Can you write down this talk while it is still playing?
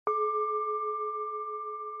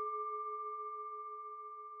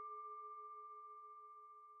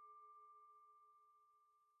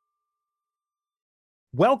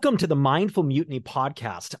Welcome to the Mindful Mutiny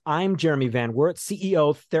Podcast. I'm Jeremy Van Wert,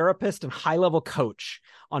 CEO, therapist, and high-level coach.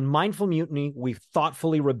 On Mindful Mutiny, we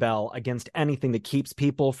thoughtfully rebel against anything that keeps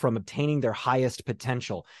people from obtaining their highest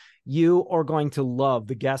potential. You are going to love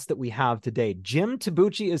the guest that we have today. Jim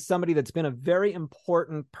Tabuchi is somebody that's been a very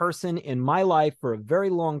important person in my life for a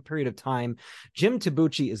very long period of time. Jim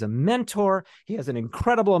Tabuchi is a mentor. He has an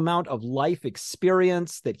incredible amount of life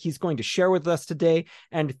experience that he's going to share with us today,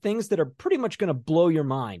 and things that are pretty much going to blow your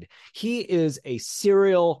mind. He is a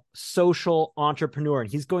serial social entrepreneur,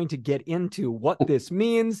 and he's going to get into what this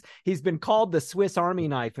means. He's been called the Swiss Army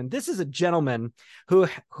knife, and this is a gentleman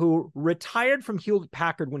who retired from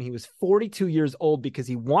Hewlett-Packard when he was 42 years old because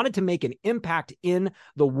he wanted to make an impact in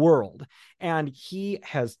the world. And he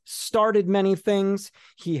has started many things.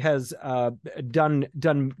 He has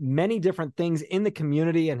done many different things in the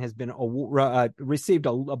community and has been received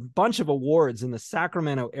a bunch of awards in the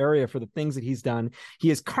Sacramento area for the things that he's done.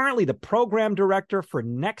 He is currently the program director for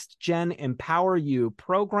Next Gen Empower You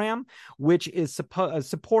program, which is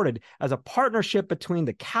supported as a partnership between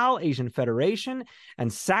the Cal Asian Federation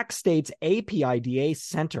and Sac State's APIDA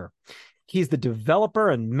Center. He's the developer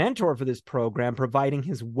and mentor for this program, providing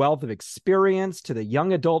his wealth of experience to the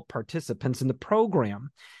young adult participants in the program.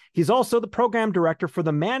 He's also the program director for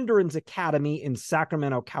the Mandarins Academy in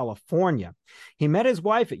Sacramento, California. He met his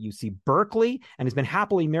wife at UC Berkeley and has been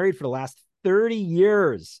happily married for the last 30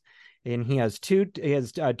 years. And he has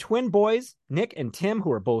twin boys, Nick and Tim,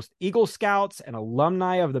 who are both Eagle Scouts and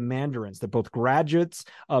alumni of the Mandarins. They're both graduates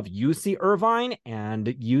of UC Irvine and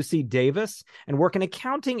UC Davis and work in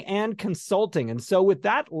accounting and consulting. And so with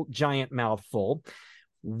that giant mouthful,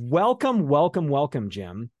 welcome,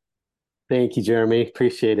 Jim. Thank you, Jeremy.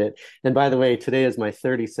 Appreciate it. And by the way, today is my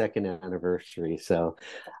 32nd anniversary. So,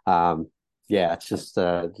 yeah, it's just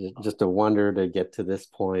a wonder to get to this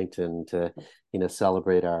point and to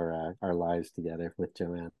celebrate our lives together with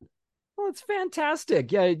Joanne. Well, it's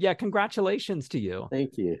fantastic. Yeah. Congratulations to you.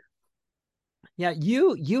 Thank you. Yeah,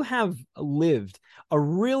 you have lived a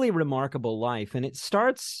really remarkable life, and it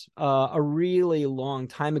starts a really long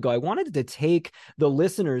time ago. I wanted to take the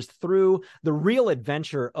listeners through the real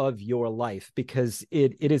adventure of your life because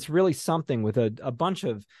it is really something with a bunch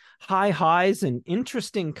of high highs and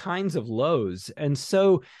interesting kinds of lows. And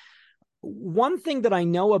so one thing that I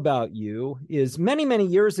know about you is many, many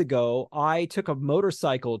years ago, I took a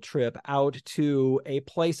motorcycle trip out to a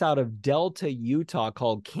place out of Delta, Utah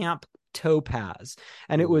called Camp Topaz,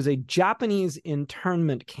 and it was a Japanese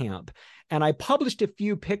internment camp. And I published a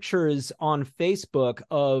few pictures on Facebook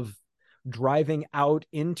of driving out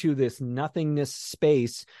into this nothingness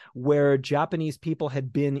space where Japanese people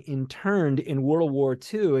had been interned in World War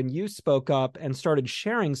II. And you spoke up and started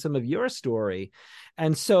sharing some of your story.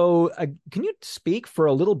 And so can you speak for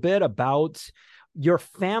a little bit about your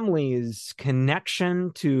family's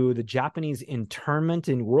connection to the Japanese internment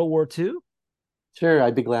in World War II? Sure,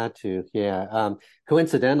 I'd be glad to. Yeah.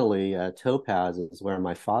 Coincidentally, Topaz is where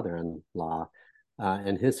my father-in-law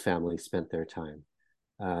and his family spent their time.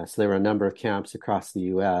 So there were a number of camps across the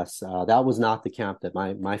U.S. That was not the camp that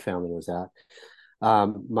my family was at.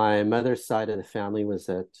 My mother's side of the family was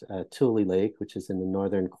at Tule Lake, which is in the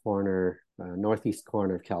northeast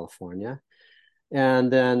corner of California.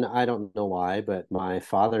 And then I don't know why, but my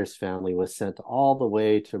father's family was sent all the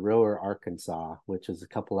way to Rower, Arkansas, which is a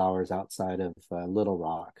couple hours outside of Little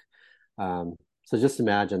Rock. So just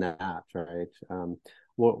imagine that, right?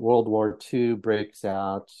 World War II breaks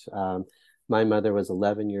out. My mother was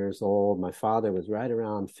 11 years old. My father was right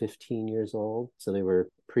around 15 years old. So they were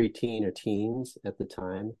preteen or teens at the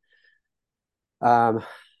time.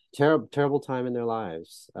 Terrible time in their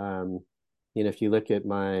lives. If you look at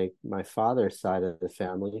my father's side of the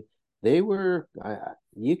family, they were,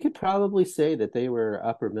 you could probably say that they were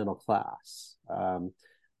upper middle class.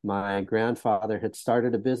 My grandfather had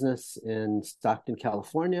started a business in Stockton,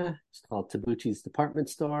 California. It's called Tabuchi's Department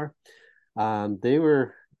Store. They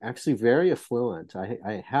were actually very affluent.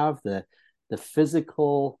 I have the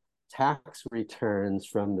physical tax returns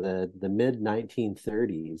from the mid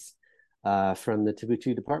 1930s from the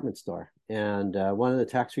Tabuchi Department Store. And one of the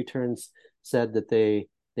tax returns said that they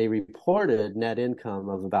reported net income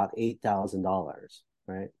of about $8,000,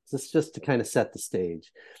 right? So this is just to kind of set the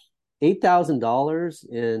stage. $8,000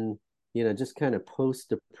 in, just kind of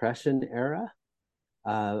post-depression era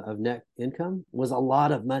of net income was a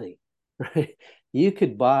lot of money, right? You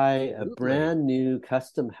could buy a brand new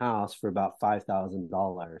custom house for about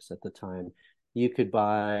 $5,000 at the time. You could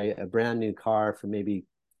buy a brand new car for maybe,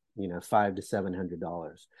 $500 to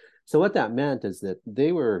 $700. So what that meant is that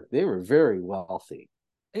they were very wealthy.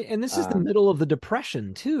 And this is the middle of the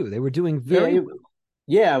Depression too. They were doing very well.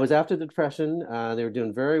 Yeah, it was after the Depression. They were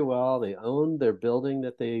doing very well. They owned their building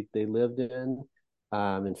that they lived in.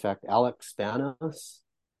 In fact, Alex Spanos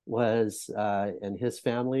was and his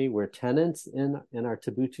family were tenants in our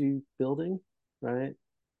Tabuchi building, right?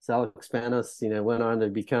 So Alex Spanos, went on to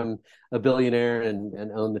become a billionaire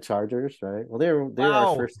and own the Chargers, right? Well, they were our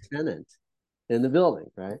Wow. first tenant in the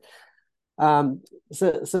building, right?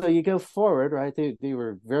 So you go forward, right? They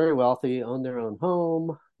were very wealthy, owned their own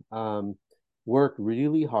home, worked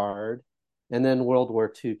really hard, and then World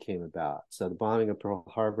War II came about. So the bombing of Pearl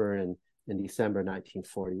Harbor in December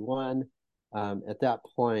 1941. At that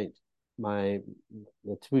point, the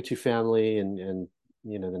Tabuchi family and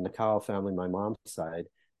the Nakao family, my mom's side,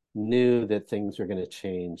 knew that things were going to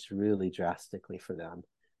change really drastically for them.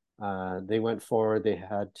 They went forward. They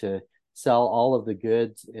had to sell all of the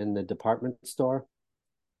goods in the department store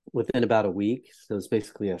within about a week. So it was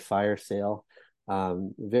basically a fire sale.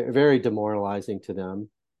 Very, very demoralizing to them,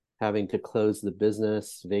 having to close the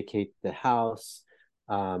business, vacate the house,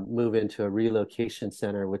 move into a relocation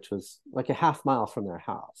center, which was like a half mile from their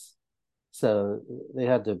house. So they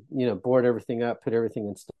had to, board everything up, put everything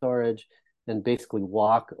in storage, and basically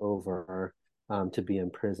walk over to be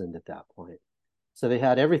imprisoned at that point. So they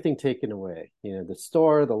had everything taken away, the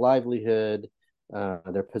store, the livelihood,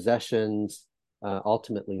 their possessions,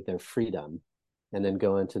 ultimately their freedom, and then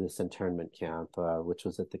go into this internment camp, which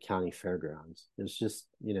was at the county fairgrounds. It was just,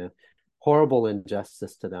 horrible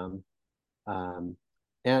injustice to them.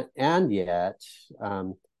 And yet,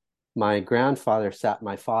 my grandfather sat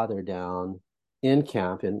my father down in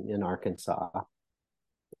camp in Arkansas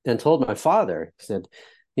and told my father, he said,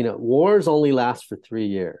 wars only last for 3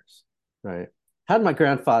 years, right? How did my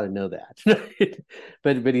grandfather know that?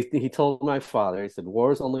 but he told my father, he said,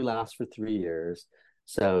 wars only last for 3 years.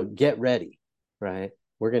 So get ready, right?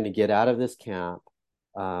 We're going to get out of this camp.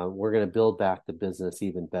 We're going to build back the business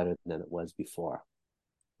even better than it was before,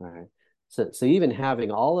 right? So even having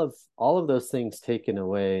all of those things taken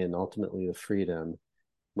away and ultimately the freedom,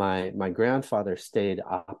 my grandfather stayed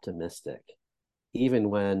optimistic, even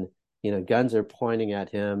when guns are pointing at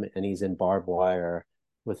him and he's in barbed wire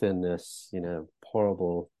within this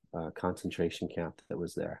horrible concentration camp that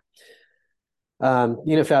was there.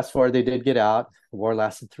 Fast forward, they did get out. The war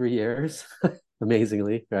lasted 3 years,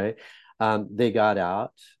 amazingly, right? They got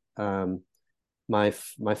out. My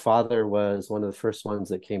father was one of the first ones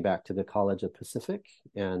that came back to the College of Pacific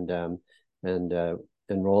and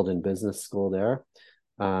enrolled in business school there.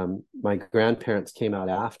 My grandparents came out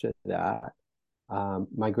after that.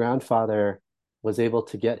 My grandfather was able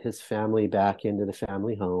to get his family back into the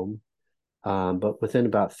family home, but within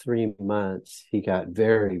about 3 months, he got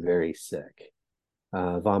very, very sick,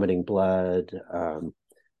 vomiting blood,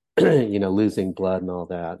 losing blood and all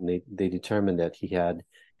that. And they determined that he had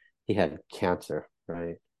cancer,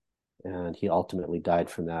 right? And he ultimately died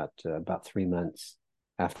from that about 3 months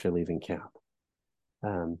after leaving camp.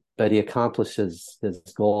 But he accomplished his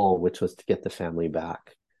goal, which was to get the family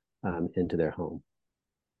back into their home.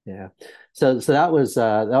 Yeah. So that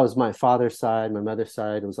was my father's side. My mother's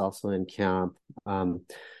side was also in camp. On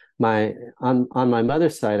my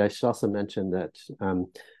mother's side, I should also mention that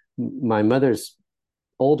my mother's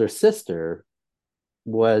older sister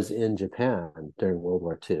was in Japan during World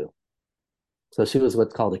War II. So she was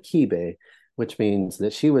what's called a kibe, which means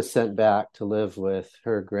that she was sent back to live with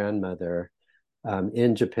her grandmother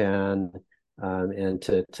in Japan and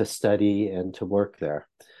to study and to work there.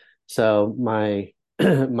 So my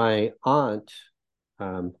aunt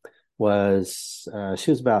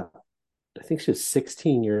she was about, I think she was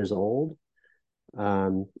 16 years old,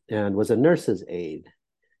 and was a nurse's aide.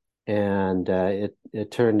 And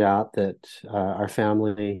it turned out that our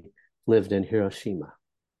family lived in Hiroshima.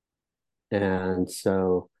 And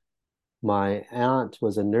so my aunt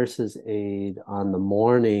was a nurse's aide on the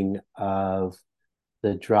morning of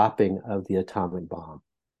the dropping of the atomic bomb.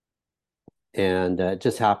 And it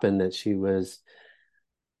just happened that she was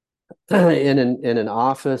in an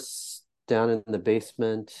office down in the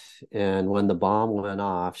basement, and when the bomb went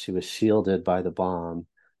off, she was shielded by the bomb.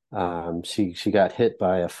 She got hit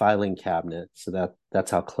by a filing cabinet, so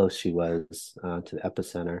that's how close she was to the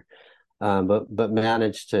epicenter. But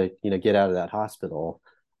managed to get out of that hospital,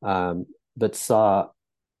 but saw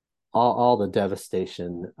all the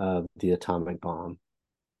devastation of the atomic bomb,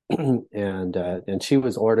 and she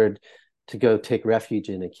was ordered to go take refuge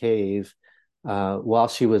in a cave. While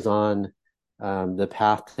she was on the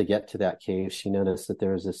path to get to that cave, she noticed that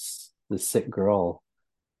there was this sick girl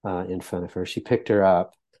in front of her. She picked her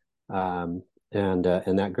up, and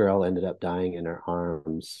that girl ended up dying in her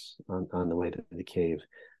arms on the way to the cave.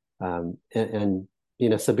 So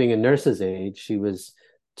being a nurse's aide, she was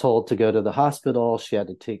told to go to the hospital. She had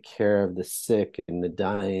to take care of the sick and the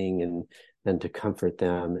dying, and to comfort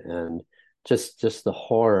them. And just the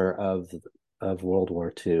horror of World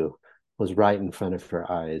War II was right in front of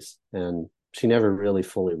her eyes, and she never really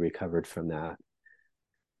fully recovered from that.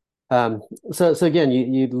 Um, so again,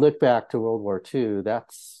 you look back to World War II.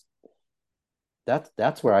 That's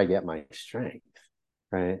where I get my strength,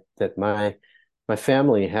 right? That my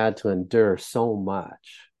family had to endure so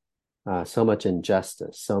much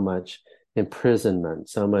injustice, so much imprisonment,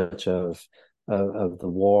 so much of the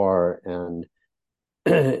war, and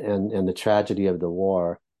and the tragedy of the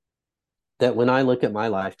war, that when I look at my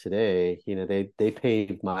life today, they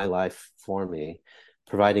paved my life for me,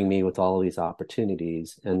 providing me with all of these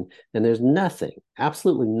opportunities, and there's nothing,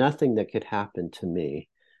 absolutely nothing that could happen to me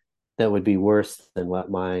that would be worse than what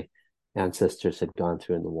my ancestors had gone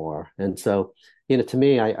through in the war. And so, to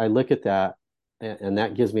me, I look at that, and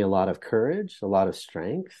that gives me a lot of courage, a lot of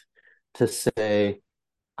strength to say,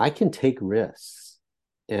 I can take risks.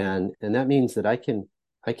 And that means that I can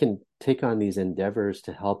take on these endeavors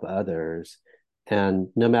to help others. And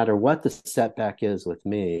no matter what the setback is with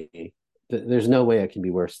me, there's no way it can be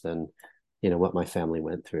worse than, what my family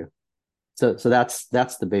went through. So that's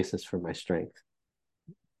the basis for my strength.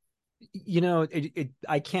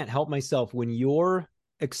 I can't help myself when you're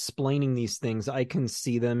explaining these things. I can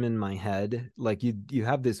see them in my head. Like you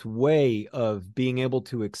have this way of being able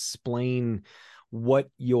to explain what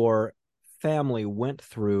your family went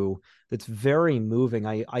through that's very moving.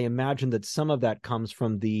 I imagine that some of that comes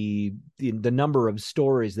from the number of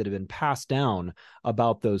stories that have been passed down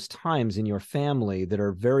about those times in your family that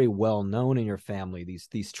are very well known in your family,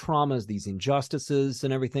 these traumas, these injustices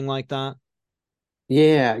and everything like that.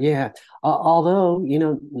 Yeah, yeah. Although,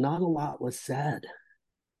 not a lot was said.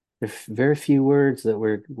 There's very few words that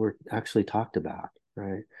were actually talked about,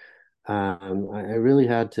 right? I really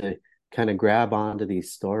had to kind of grab onto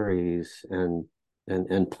these stories and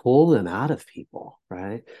pull them out of people,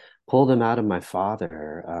 right? Pull them out of my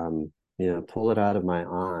father, pull it out of my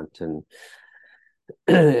aunt, and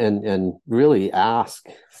and really ask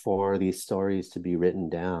for these stories to be written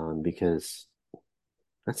down, because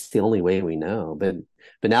that's the only way we know. But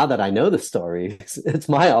now that I know the stories, it's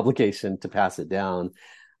my obligation to pass it down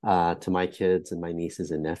to my kids and my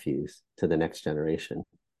nieces and nephews, to the next generation.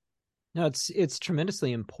 No, it's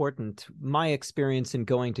tremendously important. My experience in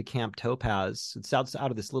going to Camp Topaz, it's out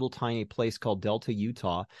of this little tiny place called Delta,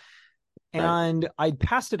 Utah. Right. And I'd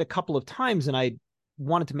passed it a couple of times and I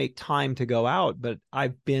wanted to make time to go out, but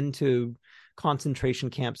I've been to concentration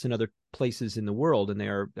camps in other places in the world, and they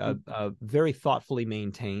are very thoughtfully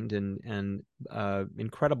maintained and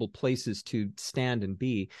incredible places to stand and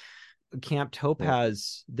be. Camp Right.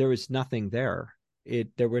 Topaz, there was nothing there.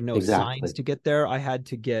 There were no signs Exactly. to get there. I had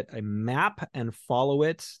to get a map and follow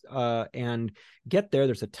it and get there.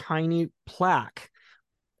 There's a tiny plaque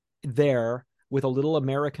there with a little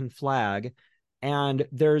American flag, and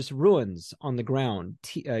there's ruins on the ground.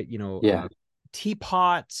 Yeah.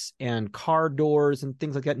 Teapots and car doors and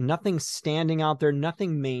things like that. Nothing standing out there.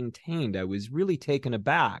 Nothing maintained. I was really taken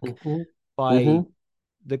aback Hmm. by Hmm.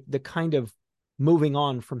 the kind of moving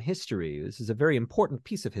on from history. This is a very important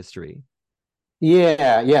piece of history.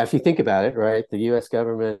 Yeah, yeah. If you think about it, right, the U.S.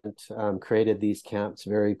 government created these camps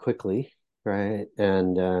very quickly, right,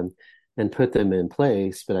 and put them in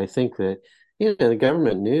place. But I think that the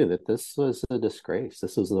government knew that this was a disgrace.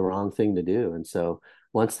 This was the wrong thing to do, and so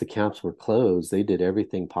once the camps were closed, they did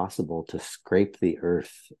everything possible to scrape the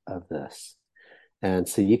earth of this. And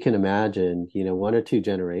so you can imagine, one or two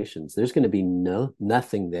generations, there's going to be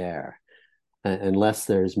nothing there unless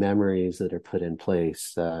there's memories that are put in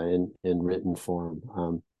place in written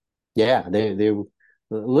form. Yeah, they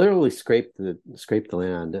literally scraped the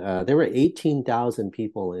land. There were 18,000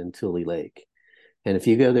 people in Tule Lake, and if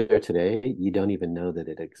you go there today, you don't even know that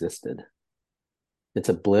it existed. It's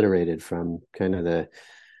obliterated from kind of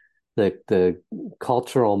the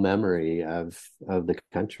cultural memory of the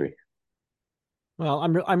country. Well,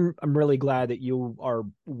 I'm really glad that you are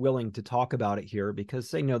willing to talk about it here,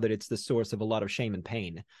 because I know that it's the source of a lot of shame and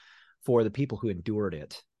pain for the people who endured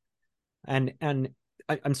it. And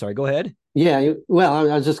I'm sorry, go ahead. Yeah, well,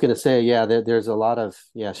 I was just going to say, yeah, there's a lot of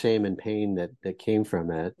shame and pain that came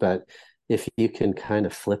from it. But if you can kind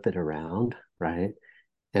of flip it around, right,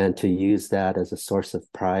 and to use that as a source of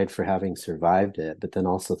pride for having survived it, but then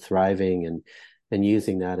also thriving and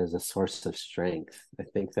using that as a source of strength, I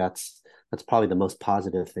think that's probably the most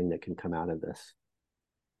positive thing that can come out of this.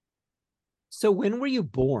 So when were you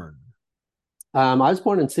born? I was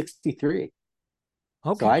born in '63,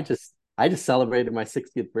 so Okay. I just celebrated my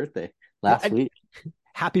 60th birthday Well, last week.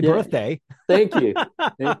 Happy Yeah. birthday. Thank you.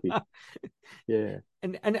 Thank you. Yeah.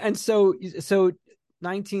 And so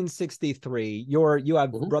 1963, you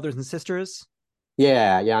have Mhm. brothers and sisters?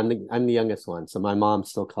 Yeah. I'm the youngest one. So my mom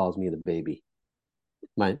still calls me the baby.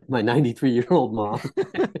 My 93-year-old mom.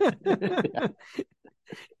 Yeah.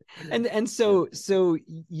 Yeah. So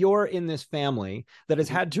you're in this family that has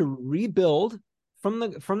Mhm. had to rebuild from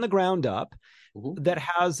the ground up, Mhm. that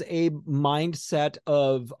has a mindset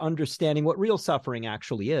of understanding what real suffering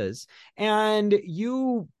actually is, and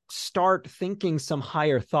you start thinking some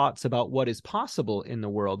higher thoughts about what is possible in the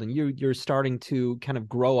world, and you're starting to kind of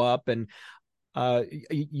grow up, and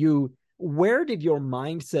you where did your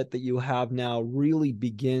mindset that you have now really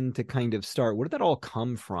begin to kind of start? Where did that all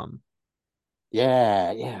come from?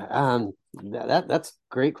 Yeah. That's a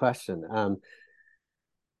great question.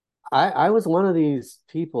 I was one of these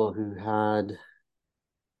people who had,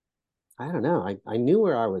 I don't know, I knew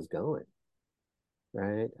where I was going,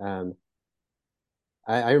 right?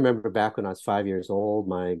 I remember back when I was 5 years old,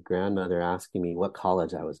 my grandmother asking me what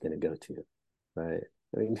college I was going to go to, right?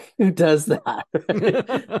 I mean, who does that?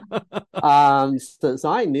 Right? So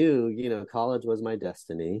I knew, college was my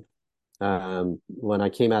destiny. When I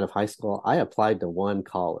came out of high school, I applied to one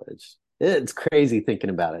college. It's crazy thinking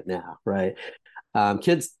about it now, right?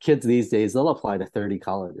 Kids these days, they'll apply to 30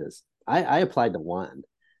 colleges. I applied to one,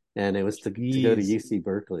 and it was to go to Jeez. UC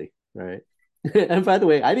Berkeley, right? And by the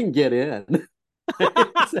way, I didn't get in.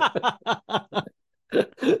 So,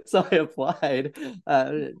 so I applied.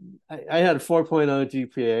 I had a 4.0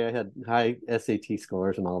 GPA. I had high SAT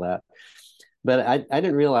scores and all that. But I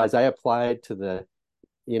didn't realize I applied to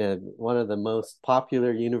one of the most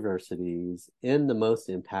popular universities in the most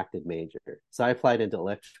impacted major. So I applied into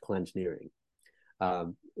electrical engineering,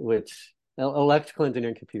 which electrical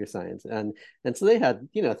engineering, computer science, and so they had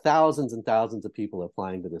thousands and thousands of people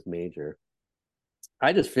applying to this major.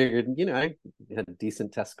 I just figured, I had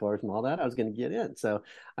decent test scores and all that. I was going to get in. So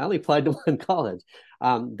I only applied to one college.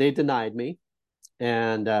 They denied me,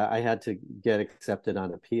 and I had to get accepted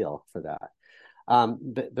on appeal for that.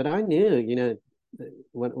 But I knew,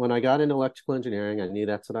 when I got into electrical engineering, I knew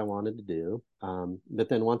that's what I wanted to do. But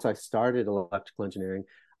then once I started electrical engineering,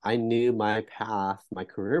 I knew my path, my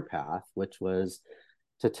career path, which was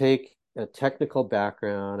to take a technical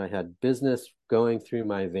background. I had business going through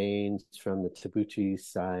my veins from the Tabuchi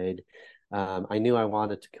side. I knew I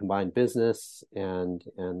wanted to combine business and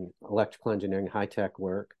electrical engineering, high tech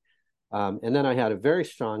work. And then I had a very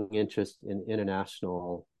strong interest in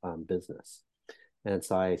international business. And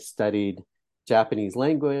so I studied Japanese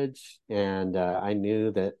language, and I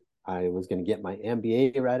knew that I was going to get my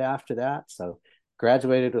MBA right after that. So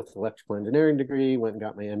graduated with an electrical engineering degree, went and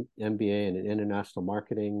got my MBA in international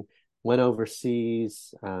marketing, went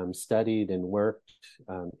overseas, studied and worked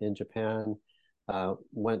in Japan,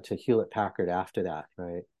 went to Hewlett-Packard after that,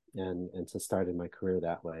 right? And so started my career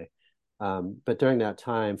that way. But during that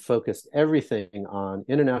time, focused everything on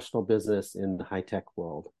international business in the high-tech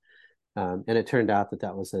world. And it turned out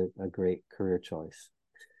that was a great career choice.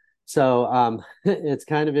 So it's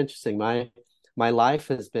kind of interesting. My life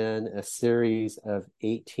has been a series of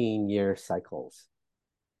 18-year cycles.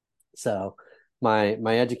 So my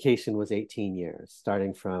education was 18 years,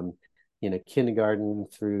 starting from kindergarten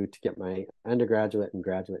through to get my undergraduate and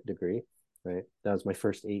graduate degree. Right, that was my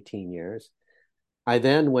first 18 years. I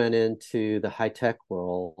then went into the high tech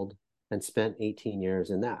world and spent 18 years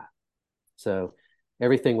in that. So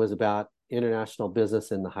everything was about international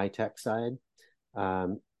business in the high tech side.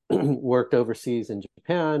 Worked overseas in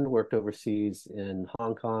Japan, worked overseas in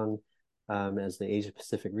Hong Kong as the Asia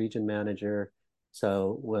Pacific region manager.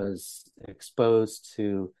 So was exposed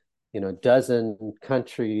to a dozen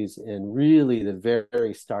countries in really the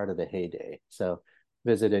very start of the heyday. So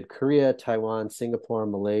visited Korea, Taiwan, Singapore,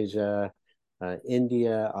 Malaysia,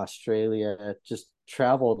 India, Australia. Just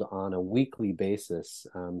traveled on a weekly basis.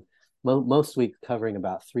 Most weeks covering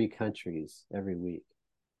about 3 countries every week.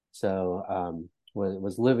 So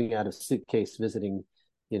was living out of suitcase, visiting,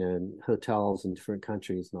 hotels in different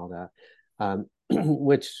countries and all that,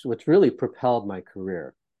 which really propelled my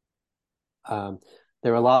career.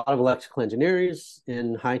 There were a lot of electrical engineers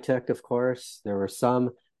in high tech, of course. There were some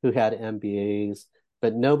who had MBAs,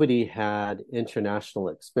 but nobody had international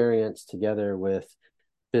experience together with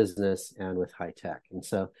business and with high tech. And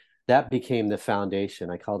so that became the foundation.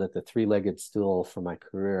 I called it the three-legged stool for my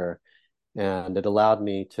career. And it allowed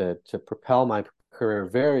me to propel my career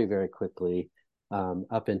very, very quickly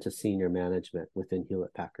up into senior management within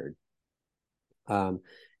Hewlett-Packard. Um,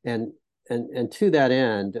 and and to that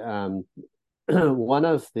end, one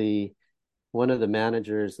of the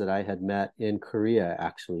managers that I had met in Korea,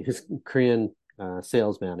 actually, his Korean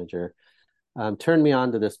sales manager, turned me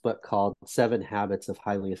on to this book called Seven Habits of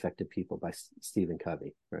Highly Effective People by Stephen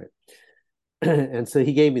Covey, right? And so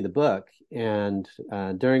he gave me the book, and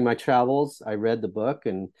during my travels, I read the book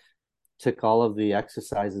and took all of the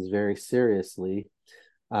exercises very seriously.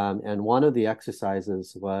 And one of the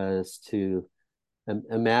exercises was to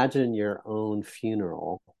imagine your own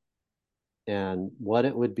funeral and what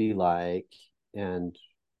it would be like, and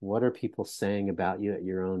what are people saying about you at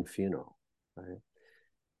your own funeral, right?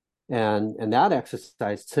 And that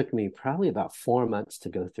exercise took me probably about 4 months to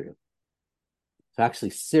go through, to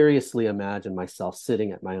actually seriously imagine myself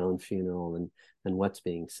sitting at my own funeral and what's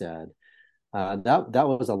being said. That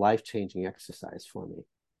was a life-changing exercise for me,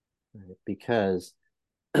 right? Because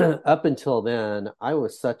up until then, I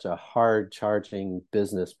was such a hard-charging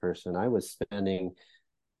business person. I was spending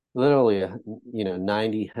literally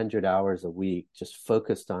 90 100 hours a week just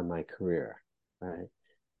focused on my career, right?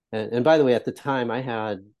 And by the way, at the time I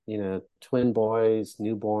had twin boys,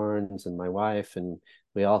 newborns, and my wife, and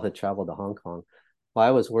we all had traveled to Hong Kong. Well,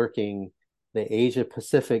 I was working the Asia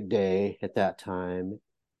Pacific day at that time.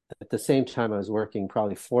 At the same time, I was working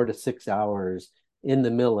probably 4 to 6 hours in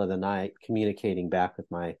the middle of the night, communicating back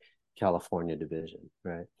with my California division,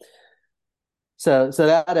 right? So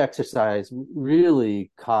that exercise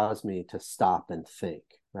really caused me to stop and think,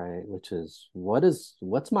 right? Which is,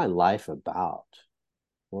 what's my life about?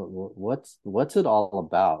 What's it all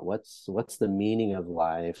about? What's the meaning of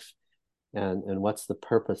life, and what's the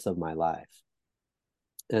purpose of my life?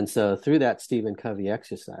 And so through that Stephen Covey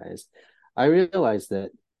exercise, I realized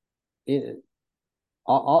that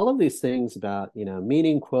all of these things about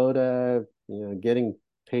meeting quota, getting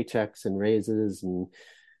paychecks and raises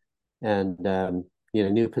and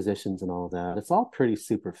new positions and all that, it's all pretty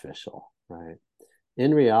superficial, right?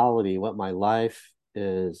 In reality, what my life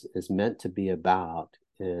is meant to be about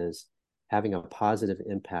is having a positive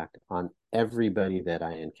impact on everybody that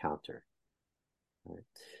I encounter, right?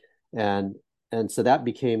 And so that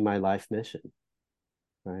became my life mission,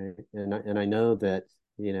 right? And I know that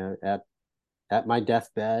at my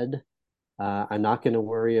deathbed, I'm not going to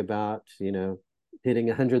worry about hitting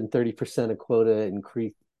 130% of quota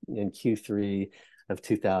in Q3 of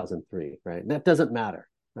 2003, right? That doesn't matter,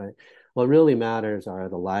 right? What really matters are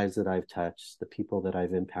the lives that I've touched, the people that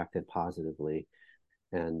I've impacted positively,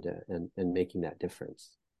 and making that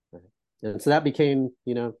difference, right? And so that became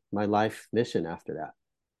my life mission after that.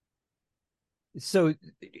 So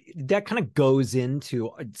that kind of goes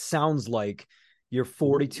into, it sounds like you're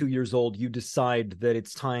 42 years old, you decide that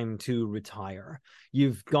it's time to retire.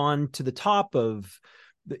 You've gone to the top of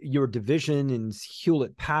your division in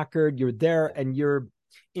Hewlett-Packard. You're there and you're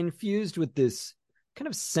infused with this kind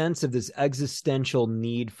of sense of this existential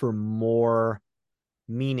need for more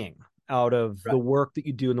meaning out of the work that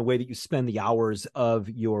you do and the way that you spend the hours of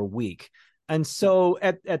your week. And so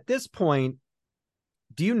at this point,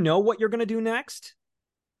 do you know what you're going to do next?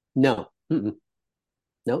 No.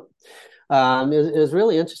 Nope. It was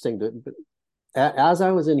really interesting. As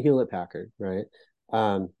I was in Hewlett-Packard, right,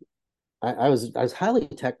 I was highly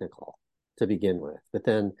technical to begin with, but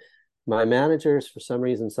then my managers, for some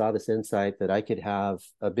reason, saw this insight that I could have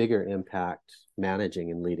a bigger impact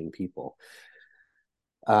managing and leading people.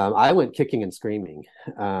 I went kicking and screaming.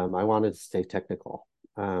 I wanted to stay technical.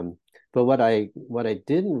 But what I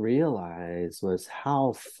didn't realize was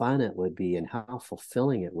how fun it would be and how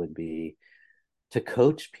fulfilling it would be to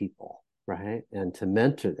coach people, right? And to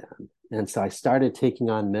mentor them. And so I started taking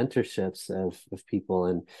on mentorships of people.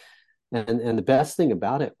 And the best thing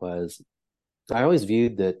about it was I always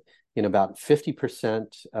viewed that, about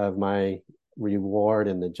 50% of my reward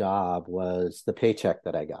in the job was the paycheck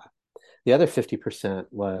that I got. The other 50%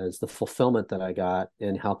 was the fulfillment that I got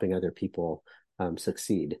in helping other people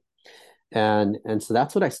succeed. And so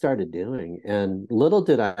that's what I started doing. And little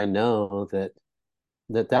did I know that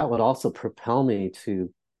would also propel me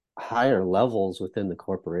to higher levels within the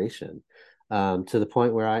corporation, to the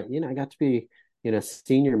point where I got to be,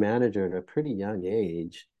 senior manager at a pretty young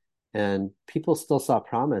age. And people still saw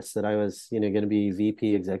promise that I was, going to be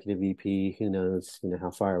VP, executive VP, who knows,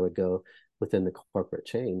 how far I would go within the corporate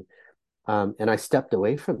chain. And I stepped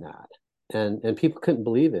away from that, and people couldn't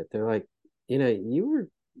believe it. They're like, you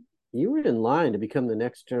were in line to become the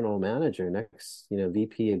next general manager, next,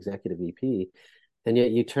 VP, executive VP, and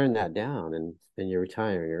yet you turned that down and you're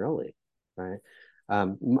retiring early, right?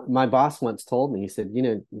 My boss once told me, he said,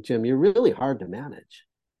 Jim, you're really hard to manage.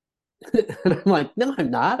 And I'm like, no, I'm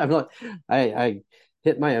not. I'm like, I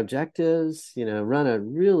hit my objectives, run a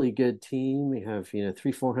really good team. We have,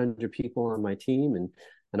 300-400 people on my team,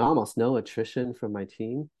 and almost no attrition from my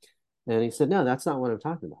team. And he said, no, that's not what I'm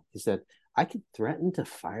talking about. He said, I could threaten to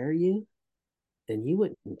fire you and you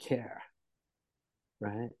wouldn't care,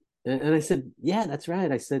 right? And I said, yeah, that's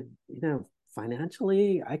right. I said,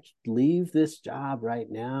 financially, I could leave this job right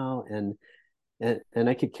now and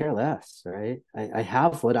I could care less, right? I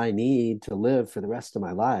have what I need to live for the rest of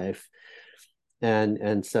my life.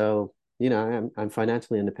 And so, I'm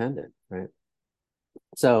financially independent, right?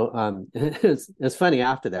 So it's funny,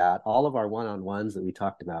 after that, all of our one-on-ones that we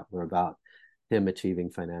talked about were about him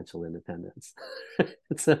achieving financial independence.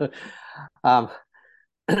 So um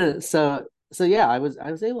so yeah, I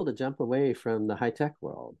was able to jump away from the high tech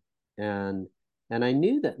world, and I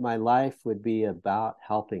knew that my life would be about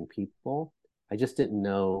helping people. I just didn't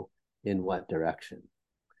know in what direction.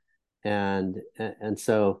 And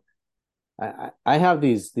so I have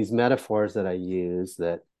these metaphors that I use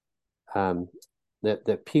um,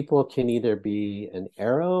 that people can either be an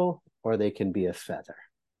arrow or they can be a feather,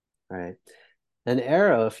 right? An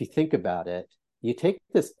arrow, if you think about it, you take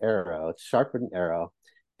this arrow, it's sharpened arrow,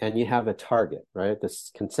 and you have a target, right?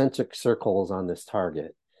 This concentric circles on this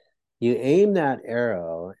target. You aim that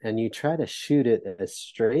arrow and you try to shoot it as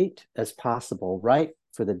straight as possible, right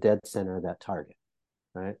for the dead center of that target,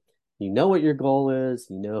 right? You know what your goal is,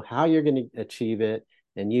 you know how you're going to achieve it,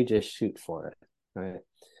 and you just shoot for it, right?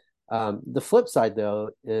 The flip side, though,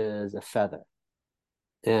 is a feather.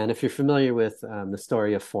 And if you're familiar with the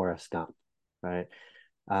story of Forrest Gump, right?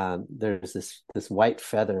 There's this white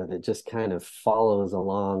feather that just kind of follows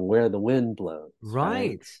along where the wind blows, right?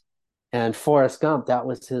 Right. And Forrest Gump, that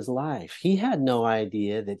was his life. He had no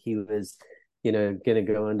idea that he was, going to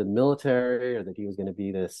go into the military, or that he was going to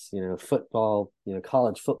be this, football,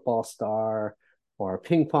 college football star, or a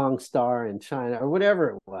ping pong star in China, or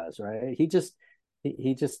whatever it was, right? He just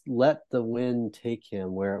let the wind take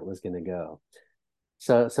him where it was going to go.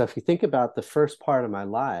 So if you think about the first part of my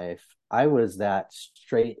life, I was that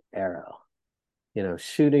straight arrow,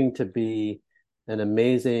 shooting to be an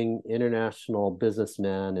amazing international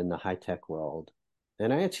businessman in the high tech world.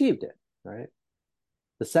 And I achieved it, right?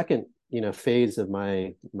 The second, phase of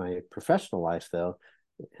my professional life, though,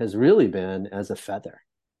 has really been as a feather,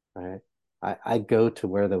 right? I go to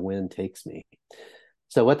where the wind takes me.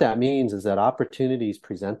 So what that means is that opportunities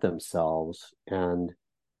present themselves, and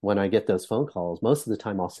when I get those phone calls, most of the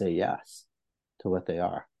time I'll say yes to what they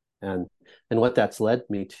are. And what that's led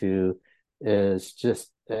me to is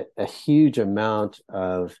just a huge amount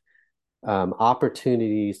of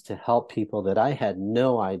opportunities to help people that I had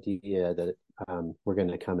no idea that were going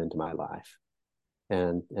to come into my life.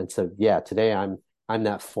 And so yeah, today I'm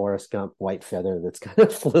that Forrest Gump white feather that's kind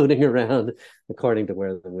of floating around according to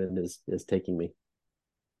where the wind is taking me.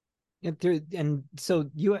 And so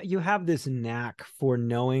you have this knack for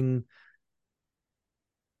knowing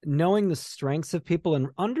the strengths of people and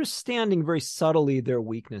understanding very subtly their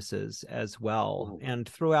weaknesses as well. Mm-hmm. And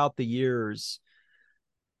throughout the years,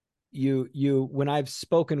 you when I've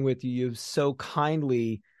spoken with you, you've so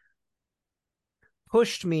kindly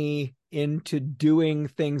pushed me into doing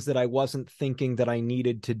things that I wasn't thinking that I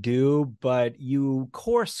needed to do, but you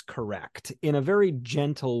course correct in a very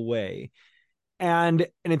gentle way. And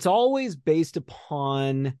it's always based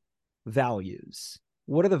upon values.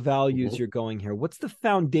 What are the values you're going here? What's the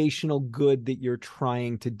foundational good that you're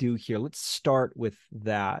trying to do here? Let's start with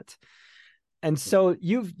that. And so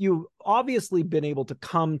you've obviously been able to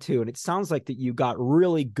come to, and it sounds like that you got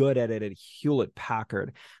really good at it at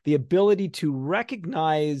Hewlett-Packard, the ability to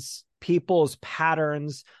recognize people's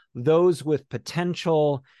patterns, those with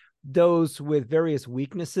potential, those with various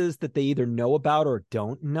weaknesses that they either know about or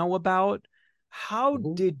don't know about. How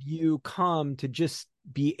did you come to just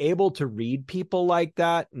be able to read people like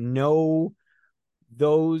that, know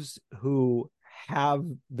those who have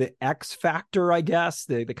the X factor, I guess,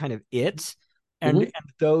 the kind of it, and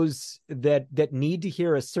those that need to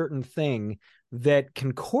hear a certain thing that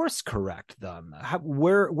can course correct them?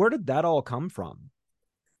 Where did that all come from?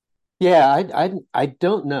 Yeah, I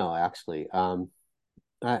don't know, actually.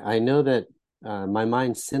 I know that my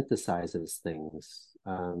mind synthesizes things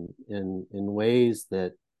in ways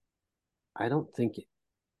that I don't think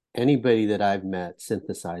anybody that I've met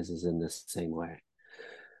synthesizes in this same way.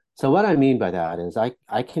 So what I mean by that is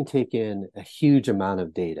I can take in a huge amount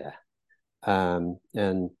of data, and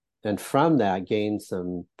from that gain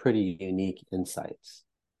some pretty unique insights.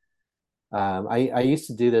 I used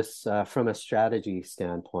to do this from a strategy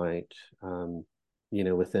standpoint,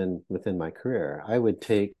 within my career. I would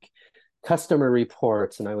take customer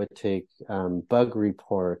reports, and I would take bug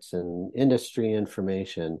reports and industry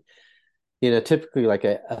information, typically like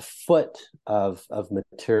a foot of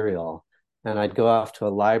material. And I'd go off to a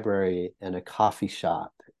library and a coffee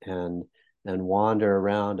shop, and and wander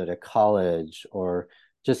around at a college or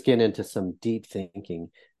just get into some deep thinking.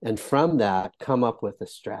 And from that, come up with a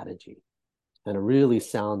strategy and a really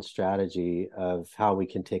sound strategy of how we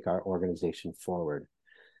can take our organization forward.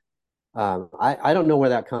 I don't know where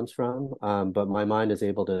that comes from, but my mind is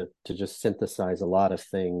able to just synthesize a lot of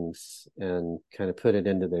things and kind of put it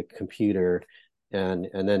into the computer and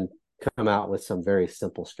then come out with some very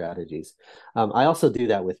simple strategies. I also do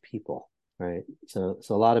that with people, right? So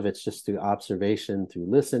a lot of it's just through observation,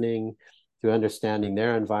 through listening, through understanding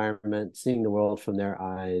their environment, seeing the world from their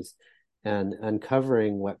eyes, and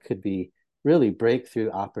uncovering what could be really breakthrough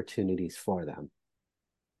opportunities for them.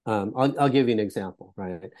 I'll give you an example,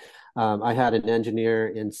 right? I had an engineer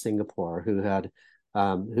in Singapore who had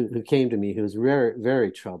who came to me who was very,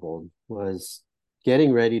 very troubled, was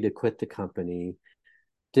getting ready to quit the company,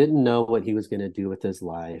 didn't know what he was going to do with his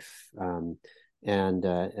life, and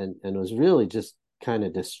was really just kind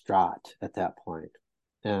of distraught at that point.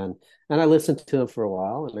 And I listened to him for a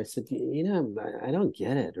while, and I said, you know, I don't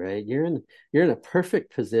get it, right? You're in a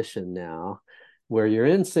perfect position now, where you're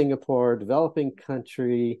in Singapore, developing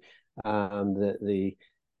country. The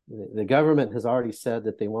government has already said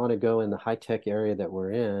that they want to go in the high tech area that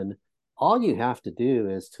we're in. All you have to do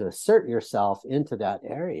is to assert yourself into that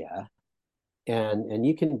area, and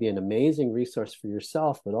you can be an amazing resource for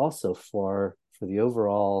yourself, but also for the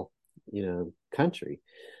overall, you know, country.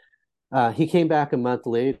 He came back a month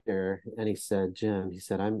later and he said, Jim, he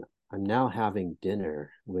said, I'm now having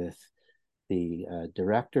dinner with the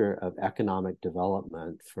director of economic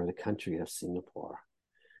development for the country of Singapore.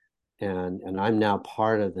 And I'm now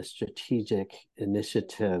part of the strategic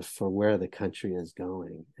initiative for where the country is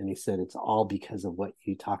going. And he said, it's all because of what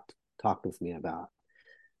you talked with me about.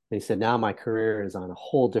 And he said, now my career is on a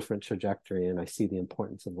whole different trajectory and I see the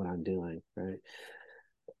importance of what I'm doing, right?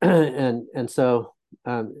 and so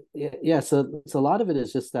yeah, so a lot of it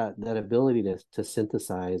is just that ability to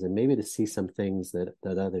synthesize and maybe to see some things that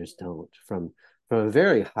others don't from a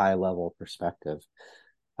very high level perspective.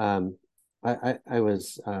 I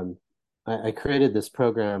created this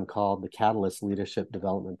program called the Catalyst Leadership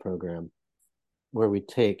Development Program, where we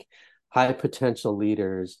take high potential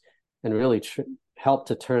leaders and really help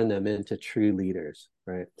to turn them into true leaders,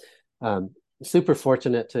 right? Super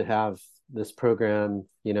fortunate to have this program,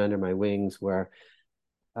 you know, under my wings, where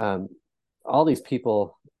all these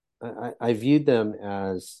people, I viewed them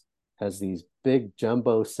as these big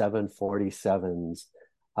jumbo 747s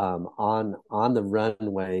on the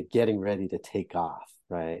runway, getting ready to take off,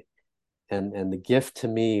 right? And the gift to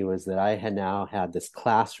me was that I had now had this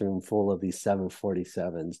classroom full of these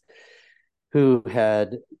 747s who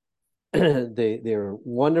had they were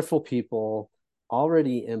wonderful people,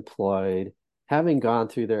 already employed, having gone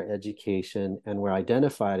through their education, and were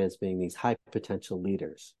identified as being these high potential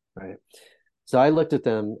leaders, right? So I looked at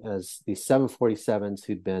them as these 747s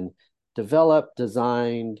who'd been developed,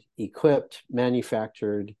 designed, equipped,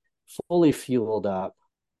 manufactured, fully fueled up,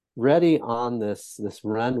 ready on this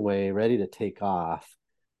runway, ready to take off.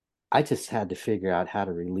 I just had to figure out how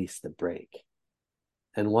to release the brake.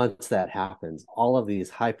 And once that happens, all of these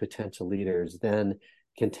high potential leaders then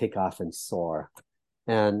can take off and soar.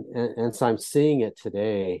 And so I'm seeing it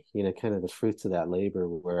today, you know, kind of the fruits of that labor,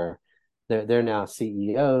 where they're now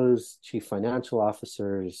CEOs, chief financial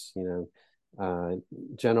officers, you know,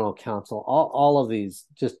 general counsel, all of these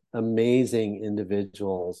just amazing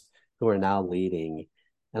individuals who are now leading.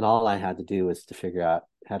 And all I had to do was to figure out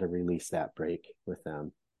how to release that brake with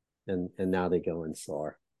them. And now they go and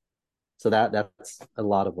soar. So that's a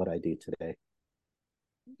lot of what I do today.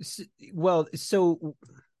 Well, so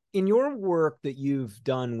in your work that you've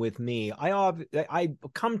done with me, I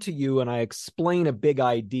come to you and I explain a big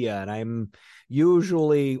idea, and I'm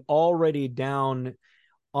usually already down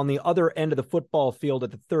on the other end of the football field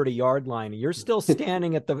at the 30-yard line. You're still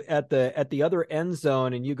standing at the other end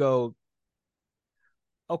zone, and you go,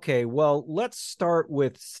 okay, well, let's start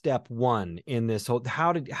with step one in this whole,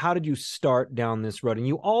 how did you start down this road? And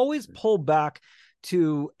you always pull back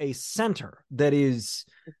to a center that is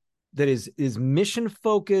mission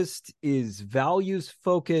focused, is values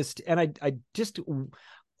focused. And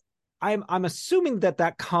I'm assuming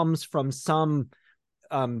that comes from some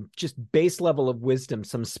just base level of wisdom,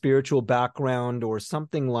 some spiritual background or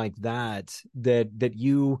something like that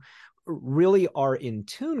you really are in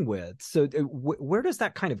tune with. So where does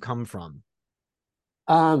that kind of come from?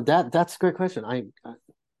 That's a great question. I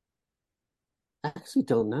actually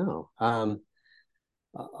don't know.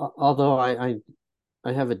 Although I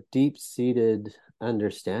have a deep-seated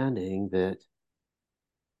understanding that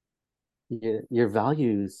your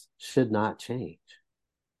values should not change.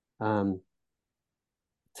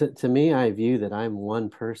 to me, I view that I'm one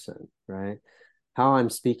person, right? How I'm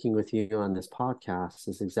speaking with you on this podcast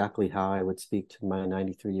is exactly how I would speak to my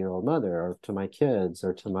 93-year-old mother, or to my kids,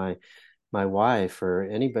 or to my wife, or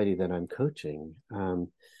anybody that I'm coaching.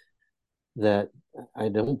 That I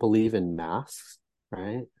don't believe in masks,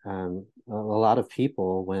 right? A lot of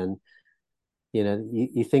people, when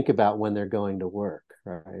you think about when they're going to work,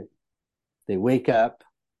 right? They wake up,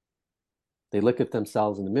 they look at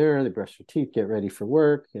themselves in the mirror, they brush their teeth, get ready for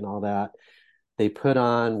work, and all that. They put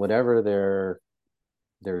on whatever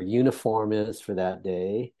their uniform is for that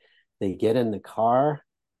day. They get in the car,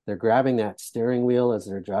 they're grabbing that steering wheel as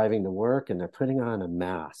they're driving to work, and they're putting on a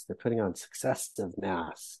mask. They're putting on successive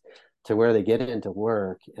masks to where they get into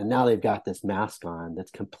work, and now they've got this mask on that's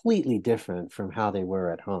completely different from how they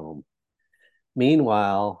were at home.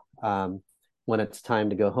 Meanwhile, when it's time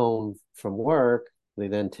to go home from work, they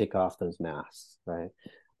then take off those masks, right?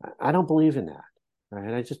 I don't believe in that,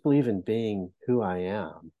 right? I just believe in being who I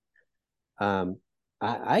am.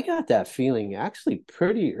 I got that feeling actually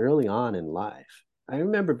pretty early on in life. I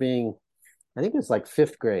remember I think it was like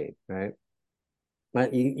fifth grade, right?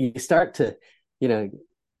 But you start to, you know,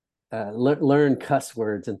 learn cuss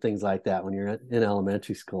words and things like that when you're in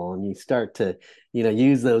elementary school, and you start to,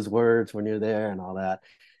 use those words when you're there and all that.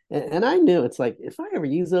 And I knew, it's like, if I ever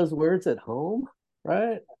use those words at home,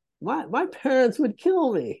 right, my parents would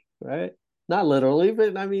kill me, right? Not literally,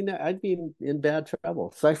 but I mean, I'd be in bad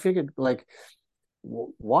trouble. So I figured, like,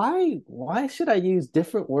 why should I use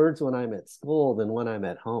different words when I'm at school than when I'm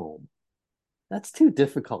at home? That's too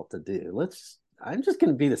difficult to do. I'm just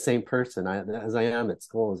going to be the same person as I am at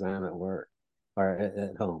school, as I am at work, or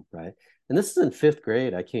at home, right? And this is in fifth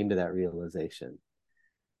grade, I came to that realization.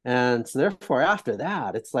 And so therefore, after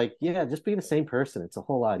that, it's like, yeah, just be the same person. It's a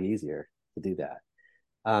whole lot easier to do that.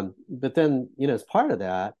 But then, as part of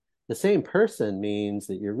that, the same person means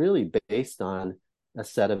that you're really based on a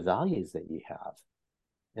set of values that you have.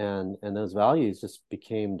 And those values just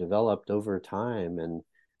became developed over time,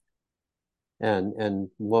 and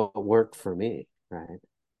what worked for me, right?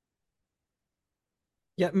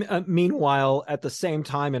 Yeah. Meanwhile, at the same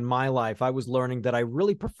time in my life, I was learning that I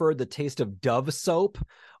really preferred the taste of Dove soap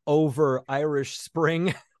over Irish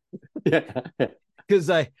Spring. Yeah. Because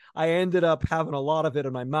I ended up having a lot of it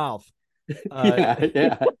in my mouth.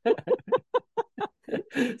 Yeah.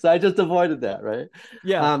 So I just avoided that, right?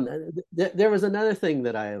 Yeah. There was another thing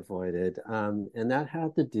that I avoided, and that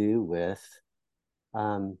had to do with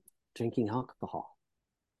drinking alcohol,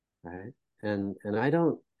 right? And I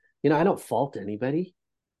don't fault anybody,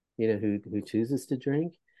 who chooses to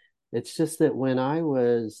drink. It's just that when I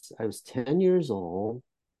was 10 years old,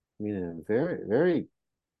 a very, very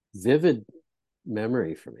vivid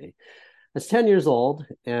memory for me. I was 10 years old,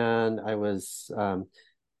 and I was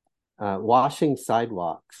washing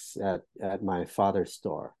sidewalks at my father's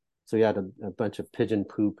store. So we had a bunch of pigeon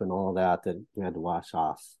poop and all that we had to wash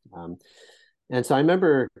off. And so I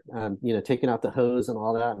remember, taking out the hose and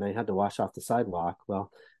all that, and I had to wash off the sidewalk.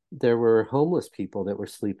 Well, there were homeless people that were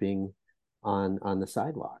sleeping on the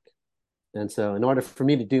sidewalk. And so in order for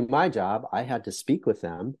me to do my job, I had to speak with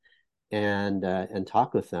them and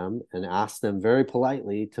talk with them and ask them very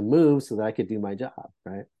politely to move so that I could do my job,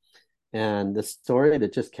 right? And the story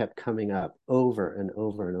that just kept coming up over and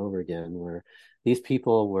over and over again, where these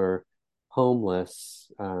people were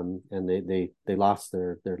homeless, and they lost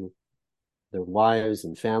their wives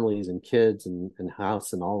and families and kids and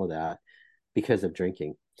house and all of that because of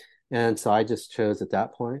drinking. And so I just chose at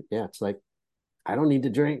that point, yeah, it's like, I don't need to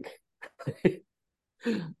drink.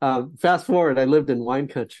 Fast forward, I lived in wine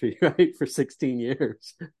country, right, for 16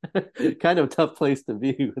 years. Kind of a tough place to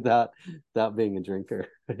be without being a drinker.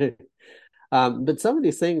 But some of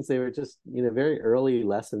these things, they were just, very early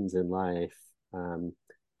lessons in life.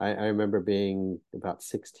 I remember being about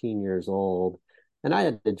 16 years old, and I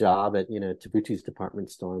had a job at, Tabuchi's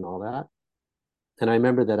department store and all that. And I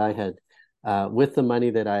remember that I had, with the money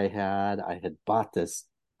that I had bought this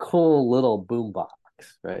cool little boom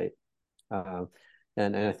box, right?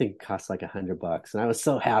 And I think it cost like $100. And I was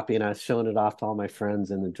so happy, and I was showing it off to all my friends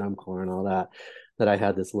in the drum corps and all that I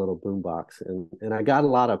had this little boom box, and I got a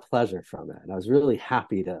lot of pleasure from it. And I was really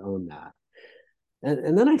happy to own that.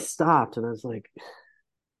 And then I stopped, and I was like,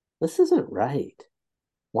 this isn't right.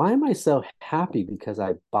 Why am I so happy because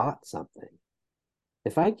I bought something?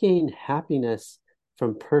 If I gain happiness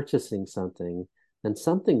from purchasing something, then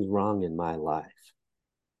something's wrong in my life.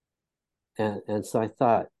 And so I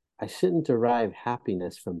thought, I shouldn't derive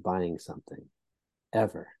happiness from buying something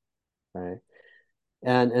ever, right?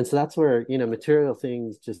 And so that's where, material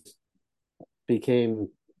things just became,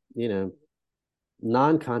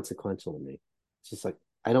 non-consequential to me. It's just like,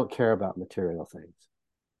 I don't care about material things,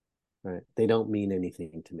 right? They don't mean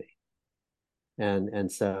anything to me.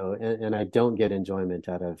 And I don't get enjoyment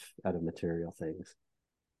out of material things.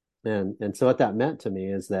 And so what that meant to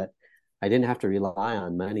me is that I didn't have to rely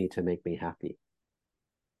on money to make me happy.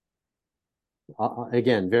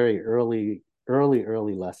 Again, very early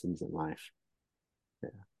lessons in life. Yeah.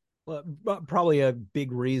 Well, probably a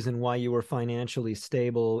big reason why you were financially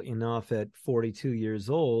stable enough at 42 years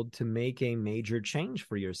old to make a major change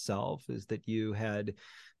for yourself is that you had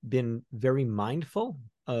been very mindful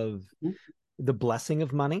of the blessing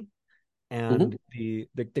of money and the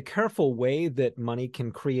careful way that money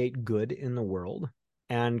can create good in the world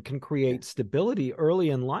and can create stability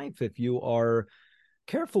early in life if you are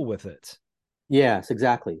careful with it. Yes,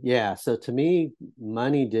 exactly. Yeah. So to me,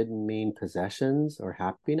 money didn't mean possessions or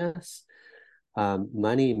happiness.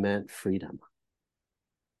 Money meant freedom.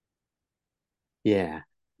 Yeah.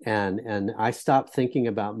 And I stopped thinking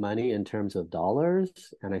about money in terms of dollars,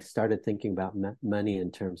 and I started thinking about money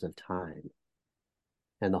in terms of time.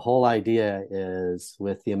 And the whole idea is,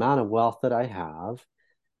 with the amount of wealth that I have,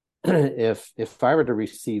 if I were to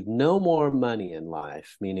receive no more money in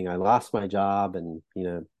life, meaning I lost my job and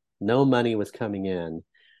no money was coming in,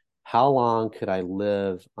 how long could I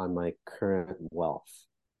live on my current wealth,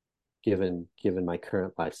 given my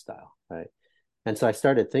current lifestyle, right? And so I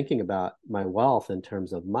started thinking about my wealth in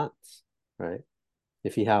terms of months, right?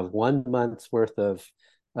 If you have 1 month's worth of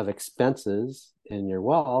expenses in your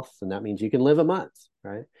wealth, then that means you can live a month,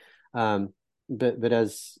 right? But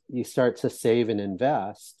as you start to save and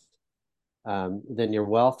invest, then your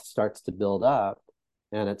wealth starts to build up,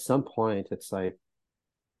 and at some point, it's like,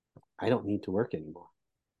 I don't need to work anymore,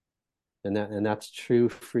 and that's true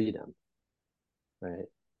freedom, right?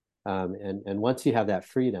 And once you have that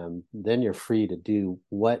freedom, then you're free to do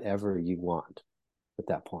whatever you want at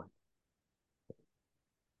that point.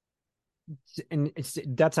 And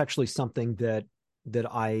that's actually something that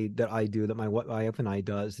I do, that my wife and I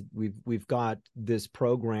does. We've got this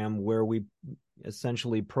program where we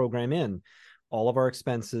essentially program in all of our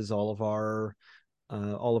expenses, all of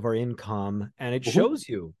our income, and it shows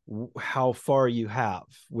you how far you have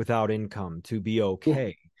without income to be okay.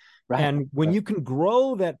 Yeah. Right. And when you can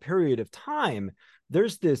grow that period of time,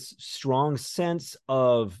 there's this strong sense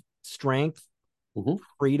of strength,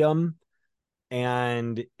 freedom,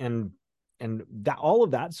 and that all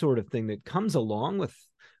of that sort of thing that comes along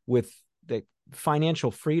with the financial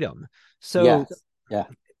freedom. So yes. Yeah.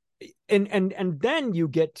 And then you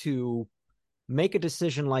get to make a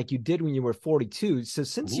decision like you did when you were 42. So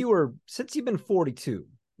since you've been 42,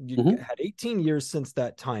 you had 18 years since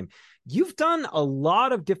that time. You've done a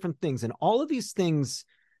lot of different things, and all of these things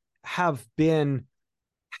have been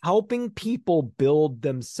helping people build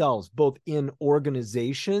themselves, both in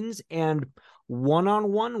organizations and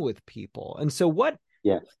one-on-one with people. And so what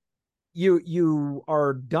you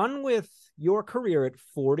are done with your career at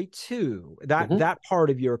 42, that part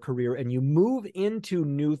of your career, and you move into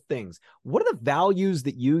new things. What are the values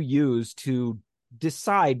that you use to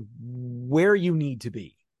decide where you need to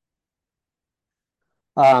be?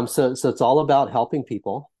 So it's all about helping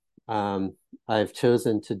people. I've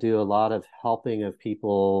chosen to do a lot of helping of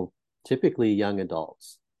people, typically young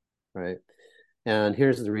adults, right? And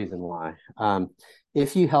here's the reason why.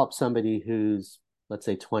 If you help somebody who's, let's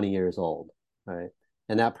say, 20 years old, right,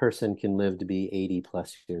 and that person can live to be 80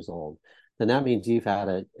 plus years old, then that means you've had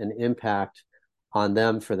an impact on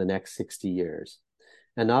them for the next 60 years.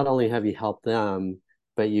 And not only have you helped them,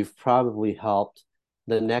 but you've probably helped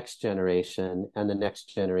the next generation and the next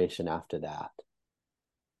generation after that,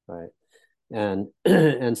 right? And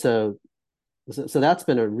and so that's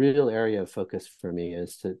been a real area of focus for me,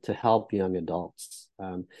 is to help young adults.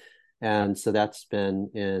 And so that's been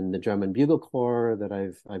in the Drum and Bugle Corps that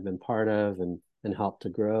I've been part of and helped to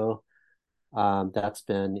grow. That's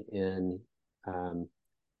been in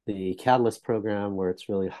the Catalyst program, where it's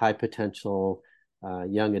really high potential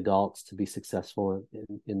young adults to be successful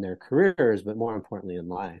in their careers, but more importantly in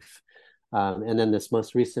life. And then this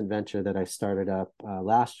most recent venture that I started up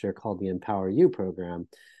last year, called the Empower You program,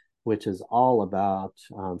 which is all about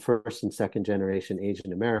first and second generation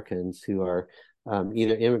Asian Americans who are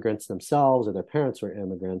either immigrants themselves or their parents were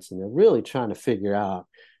immigrants, and they're really trying to figure out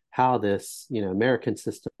how this American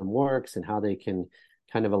system works and how they can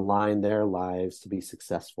kind of align their lives to be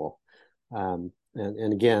successful.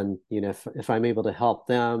 And again, if I'm able to help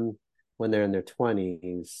them when they're in their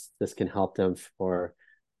 20s, this can help them for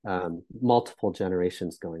multiple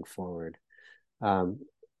generations going forward.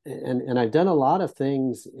 And I've done a lot of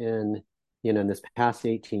things in this past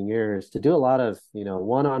 18 years to do a lot of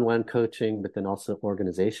one-on-one coaching, but then also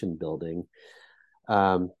organization building.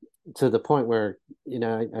 to the point where,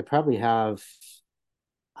 I probably have,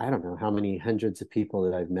 I don't know how many hundreds of people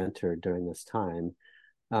that I've mentored during this time.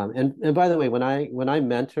 And by the way, when I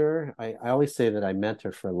mentor, I always say that I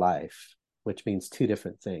mentor for life, which means two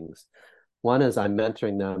different things. One is I'm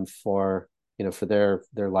mentoring them for, for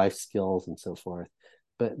their life skills and so forth.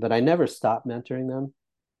 But I never stop mentoring them.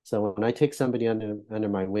 So when I take somebody under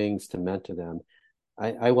my wings to mentor them,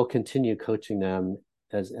 I will continue coaching them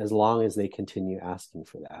as long as they continue asking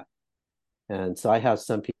for that. And so I have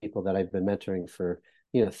some people that I've been mentoring for,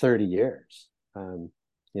 30 years. One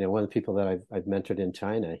of the people that I've mentored in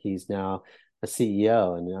China, he's now a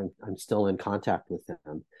CEO, and I'm still in contact with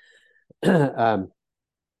them.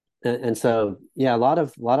 And so, yeah, a lot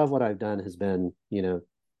of what I've done has been,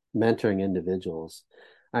 mentoring individuals.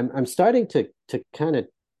 I'm starting to kind of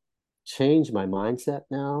change my mindset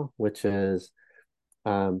now, which is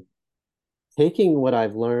taking what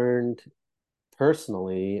I've learned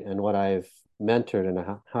personally and what I've mentored and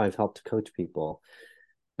how I've helped coach people.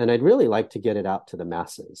 And I'd really like to get it out to the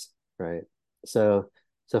masses, right? So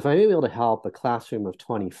if I'm able to help a classroom of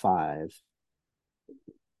 25,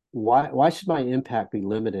 why should my impact be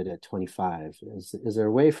limited at 25? Is there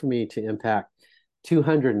a way for me to impact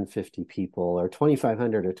 250 people or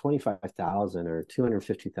 2,500 or 25,000 or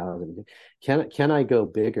 250,000? Can I go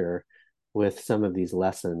bigger with some of these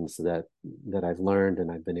lessons that I've learned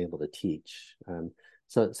and I've been able to teach?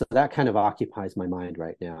 So that kind of occupies my mind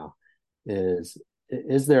right now. Is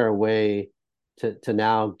there a way to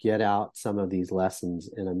now get out some of these lessons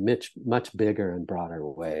in a much bigger and broader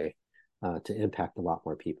way to impact a lot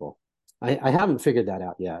more people? I haven't figured that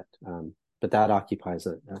out yet, but that occupies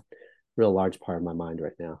a real large part of my mind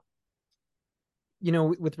right now.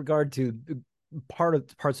 With regard to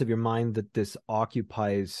parts of your mind that this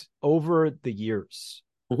occupies, over the years,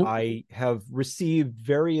 mm-hmm. I have received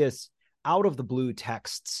various out of the blue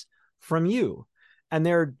texts from you, and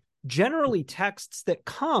they're generally texts that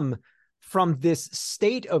come from this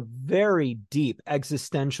state of very deep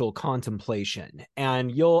existential contemplation.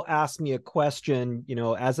 And you'll ask me a question,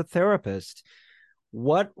 as a therapist,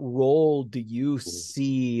 what role do you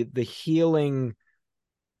see the healing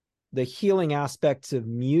aspects of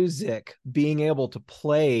music being able to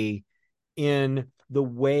play in the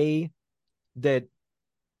way that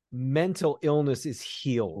mental illness is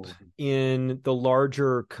healed in the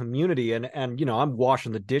larger community? And I'm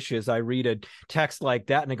washing the dishes, I read a text like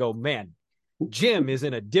that and I go, man, Jim is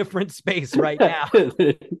in a different space right now.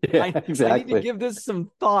 Yeah, exactly. I need to give this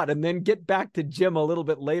some thought and then get back to Jim a little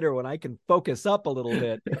bit later when I can focus up a little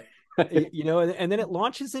bit. And then it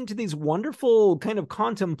launches into these wonderful kind of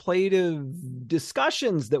contemplative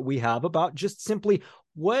discussions that we have about just simply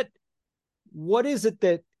what is it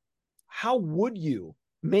that, how would you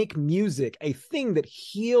make music a thing that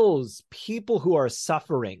heals people who are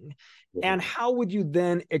suffering? Yeah. And how would you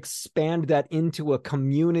then expand that into a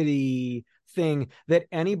community thing that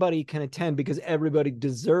anybody can attend, because everybody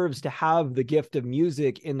deserves to have the gift of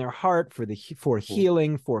music in their heart for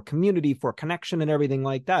healing, for community, for connection, and everything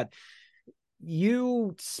like that?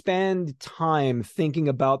 You spend time thinking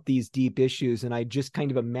about these deep issues, and I just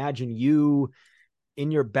kind of imagine you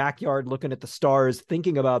in your backyard looking at the stars,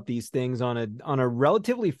 thinking about these things on a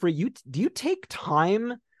relatively free. Do you take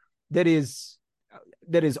time that is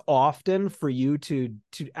often for you to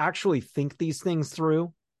actually think these things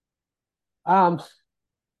through? I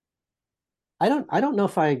don't know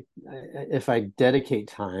if I dedicate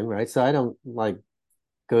time, right? So I don't like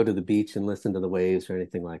go to the beach and listen to the waves or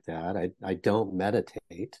anything like that. I don't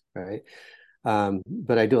meditate, right?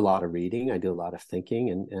 But I do a lot of reading. I do a lot of thinking,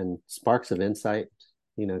 and sparks of insight,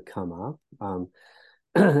 come up.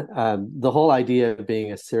 The whole idea of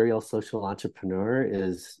being a serial social entrepreneur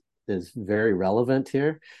is very relevant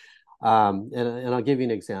here. And I'll give you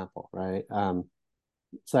an example, right?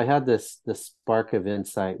 So I had this spark of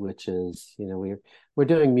insight, which is, we're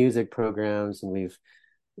doing music programs, and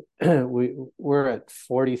we're at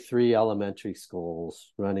 43 elementary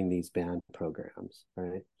schools running these band programs,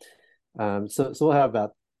 right? So we'll have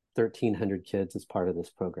about 1,300 kids as part of this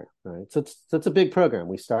program, right? So it's a big program.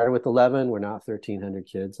 We started with 11, we're now 1,300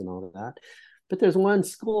 kids and all of that. But there's one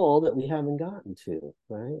school that we haven't gotten to,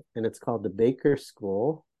 right? And it's called the Baker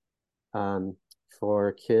School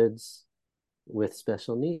for kids with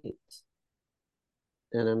special needs.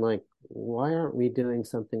 And I'm like, why aren't we doing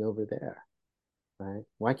something over there, right?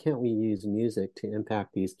 Why can't we use music to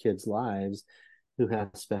impact these kids' lives who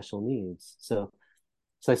have special needs? So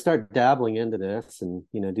I start dabbling into this and,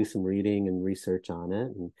 do some reading and research on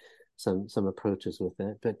it and some approaches with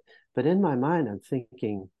it. But in my mind, I'm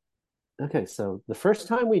thinking, okay, so the first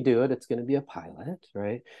time we do it, it's going to be a pilot,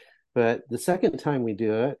 right? But the second time we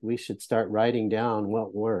do it, we should start writing down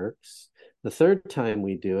what works. The third time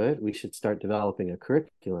we do it, we should start developing a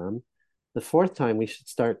curriculum. The fourth time, we should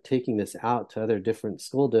start taking this out to other different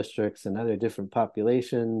school districts and other different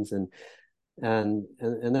populations. And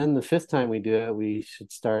then the fifth time we do it, we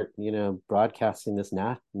should start, broadcasting this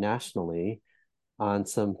nationally on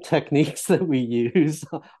some techniques that we use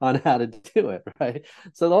on how to do it, right?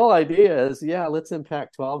 So the whole idea is, yeah, let's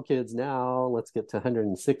impact 12 kids now. Let's get to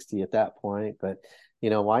 160 at that point. But,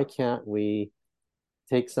 why can't we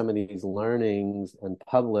take some of these learnings and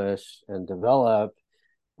publish and develop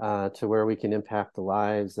to where we can impact the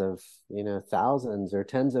lives of, thousands or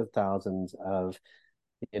tens of thousands of,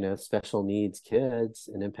 special needs kids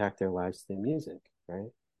and impact their lives through music,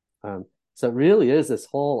 right? So it really is this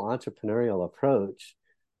whole entrepreneurial approach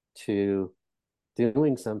to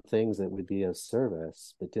doing some things that would be of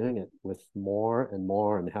service, but doing it with more and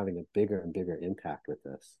more and having a bigger and bigger impact with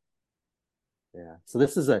this. Yeah. So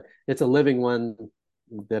it's a living one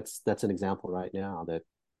that's an example right now that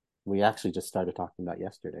we actually just started talking about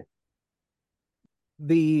yesterday.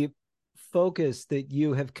 The focus that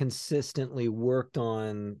you have consistently worked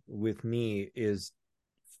on with me is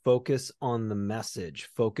focus on the message,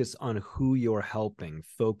 focus on who you're helping,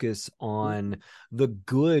 focus on the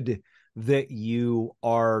good that you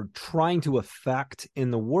are trying to affect in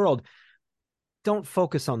the world. Don't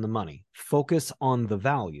focus on the money, focus on the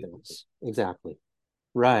values. Exactly.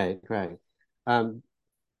 Right. And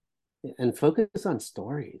focus on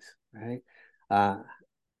stories, right?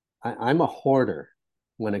 I'm a hoarder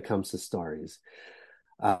when it comes to stories.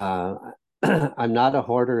 I'm not a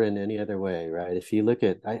hoarder in any other way, right? If you look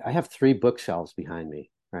at, I have 3 bookshelves behind me,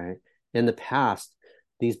 right? In the past,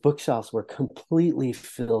 these bookshelves were completely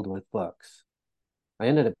filled with books. I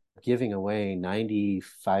ended up giving away 95%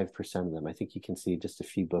 of them. I think you can see just a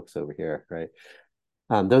few books over here, right?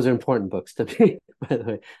 Those are important books to me, by the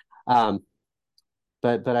way.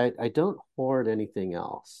 But I don't hoard anything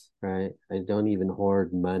else, right? I don't even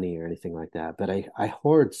hoard money or anything like that. But I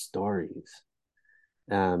hoard stories,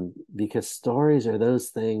 because stories are those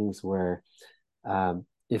things where,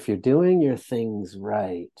 if you're doing your things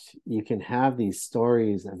right, you can have these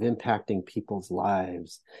stories of impacting people's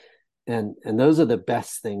lives. And those are the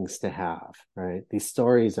best things to have, right? These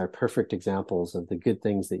stories are perfect examples of the good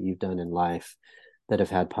things that you've done in life that have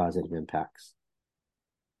had positive impacts.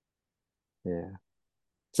 Yeah.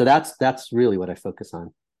 So that's really what I focus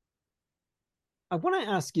on. I want to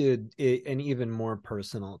ask you an even more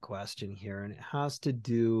personal question here, and it has to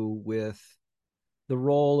do with the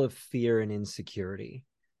role of fear and insecurity.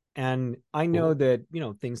 And I know that,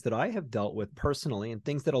 things that I have dealt with personally and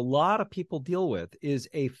things that a lot of people deal with is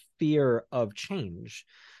a fear of change,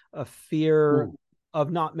 a fear of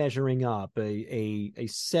not measuring up, a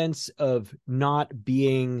sense of not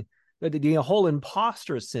being the whole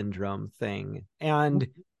imposter syndrome thing. And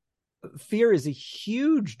fear is a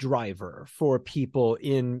huge driver for people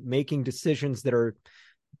in making decisions that are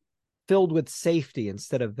filled with safety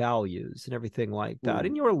instead of values and everything like that.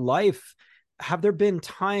 In your life, have there been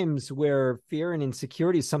times where fear and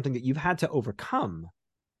insecurity is something that you've had to overcome?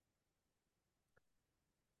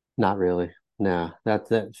 Not really. No,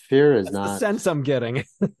 that fear is That's the not. sense I'm getting.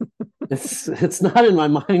 It's not in my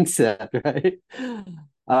mindset, right?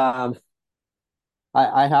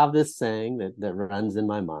 I have this saying that runs in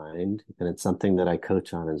my mind, and it's something that I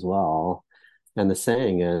coach on as well. And the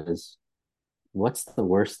saying is, what's the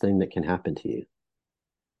worst thing that can happen to you?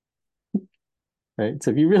 Right?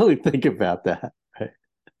 So if you really think about that, right?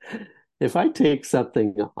 If I take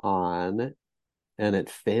something on and it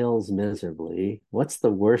fails miserably, what's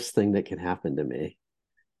the worst thing that can happen to me?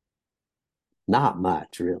 Not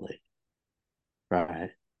much, really.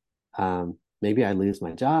 Right. Maybe I lose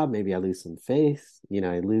my job, maybe I lose some faith,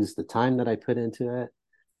 I lose the time that I put into it.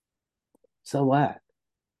 So what?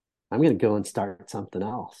 I'm going to go and start something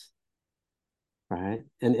else. Right.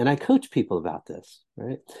 And I coach people about this,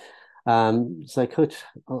 right? So I coach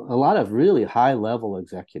a lot of really high level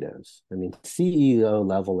executives. I mean, CEO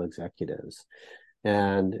level executives.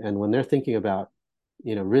 And when they're thinking about,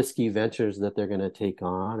 risky ventures that they're going to take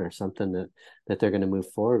on or something that they're going to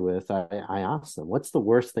move forward with, I ask them, what's the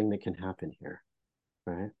worst thing that can happen here?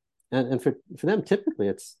 Right. And for them, typically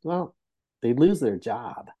it's, well, they lose their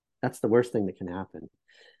job. That's the worst thing that can happen.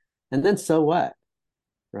 And then so what?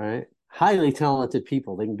 Right. Highly talented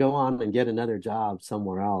people, they can go on and get another job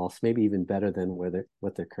somewhere else, maybe even better than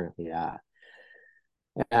what they're currently at.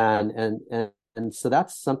 And so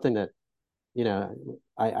that's something that,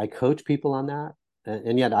 I coach people on that.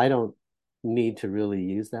 And yet I don't need to really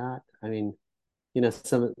use that. I mean,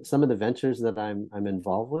 some of the ventures that I'm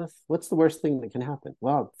involved with, what's the worst thing that can happen?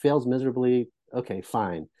 Well, it fails miserably. Okay,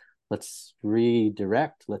 fine. Let's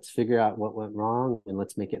redirect. Let's figure out what went wrong and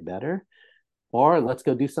let's make it better. Or let's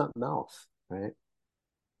go do something else, right?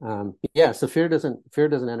 Yeah, so fear doesn't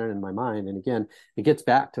enter in my mind. And again, it gets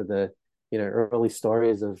back to the early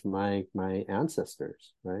stories of my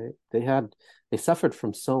ancestors, right? They suffered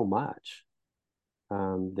from so much.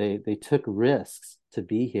 They took risks to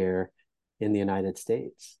be here in the United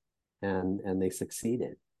States, and they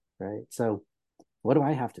succeeded, right? So what do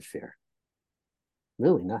I have to fear?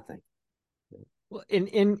 Really nothing. Well,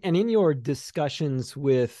 in your discussions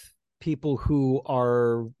with people who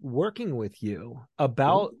are working with you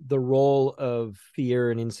about the role of fear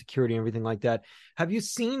and insecurity and everything like that, have you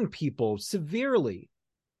seen people severely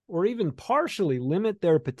or even partially limit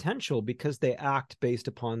their potential because they act based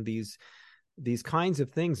upon these kinds of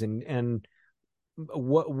things? And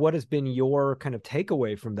what has been your kind of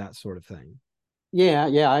takeaway from that sort of thing? Yeah,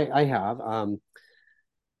 I have.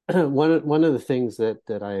 One of the things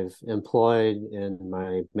that I've employed in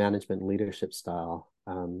my management leadership style,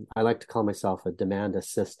 I like to call myself a demand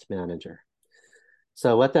assist manager.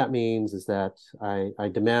 So what that means is that I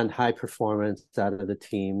demand high performance out of the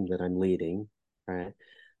team that I'm leading, right?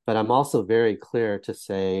 But I'm also very clear to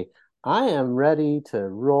say, I am ready to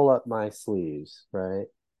roll up my sleeves, right?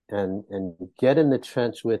 And get in the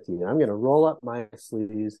trench with you. I'm going to roll up my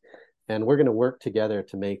sleeves and we're going to work together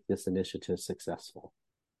to make this initiative successful,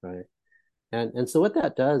 right? And so what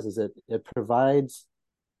that does is it provides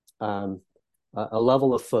a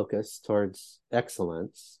level of focus towards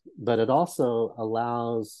excellence, but it also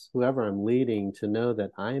allows whoever I'm leading to know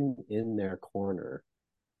that I'm in their corner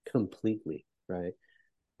completely, right?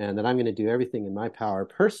 And that I'm going to do everything in my power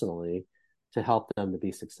personally to help them to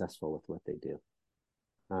be successful with what they do.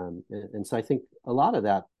 And so I think a lot of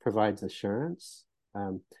that provides assurance.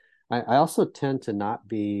 I also tend to not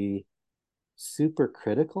be super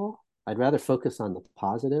critical. I'd rather focus on the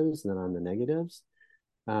positives than on the negatives,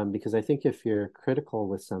 because I think if you're critical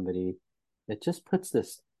with somebody, it just puts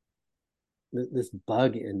this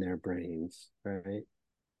bug in their brains, right?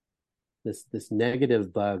 This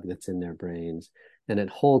negative bug that's in their brains, and it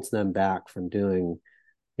holds them back from doing,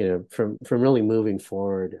 from really moving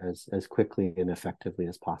forward as quickly and effectively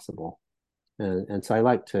as possible. And so I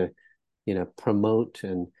like to, promote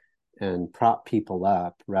and prop people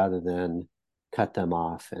up rather than cut them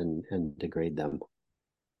off and degrade them.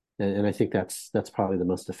 And I think that's probably the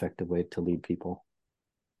most effective way to lead people.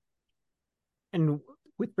 And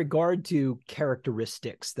with regard to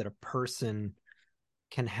characteristics that a person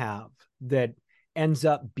can have that ends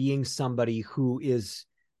up being somebody who is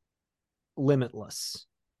limitless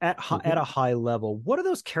at a high level, what are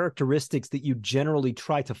those characteristics that you generally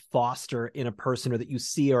try to foster in a person, or that you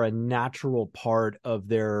see are a natural part of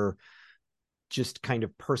their just kind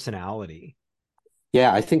of personality?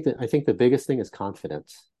 Yeah, I think the biggest thing is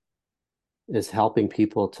confidence, is helping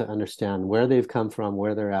people to understand where they've come from,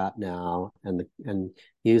 where they're at now, and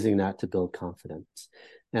using that to build confidence,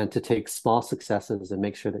 and to take small successes and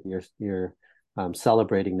make sure that you're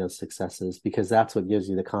celebrating those successes, because that's what gives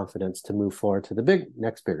you the confidence to move forward to the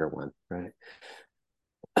next bigger one, right?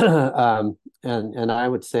 And I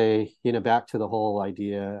would say, back to the whole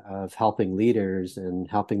idea of helping leaders and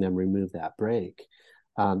helping them remove that break.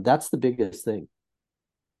 That's the biggest thing.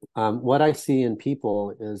 What I see in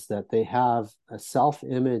people is that they have a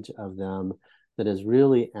self-image of them that is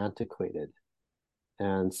really antiquated.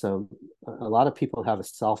 And so a lot of people have a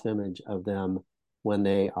self-image of them when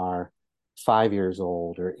they are 5 years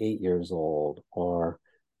old or 8 years old, or,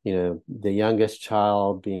 the youngest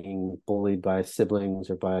child being bullied by siblings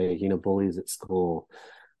or by, bullies at school,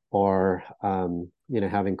 or,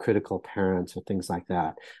 having critical parents or things like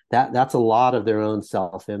that. That's a lot of their own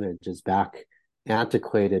self-image is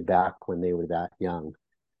antiquated back when they were that young.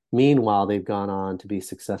 Meanwhile, they've gone on to be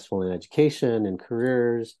successful in education and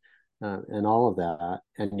careers, and all of that,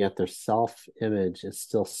 and yet their self-image is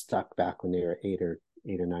still stuck back when they were 8 or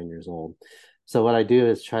 9 years old. So what I do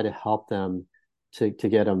is try to help them to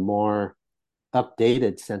get a more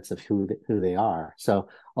updated sense of who they are. So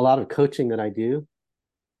a lot of coaching that I do,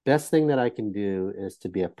 best thing that I can do is to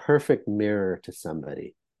be a perfect mirror to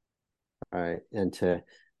somebody, right? And to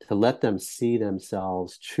let them see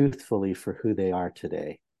themselves truthfully for who they are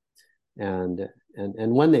today. And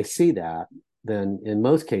when they see that, then in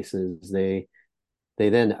most cases they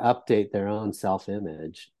then update their own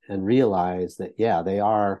self-image and realize that, yeah, they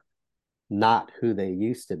are not who they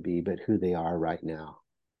used to be, but who they are right now.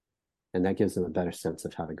 And that gives them a better sense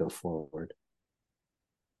of how to go forward.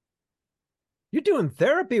 You're doing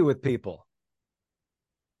therapy with people.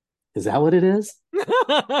 Is that what it is?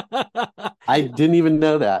 I didn't even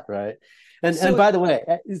know that, right? And So by the way,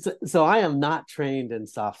 so I am not trained in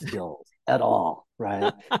soft skills at all,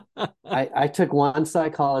 right? I took one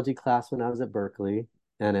psychology class when I was at Berkeley,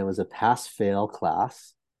 and it was a pass-fail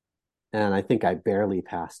class, and I think I barely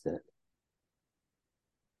passed it.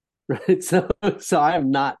 Right. So I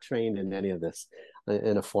am not trained in any of this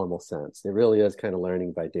in a formal sense. It really is kind of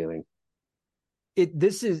learning by doing.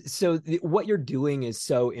 What you're doing is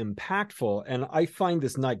so impactful, and I find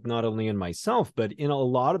this not only in myself but in a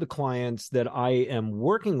lot of the clients that I am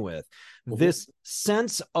working with. This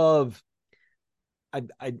sense of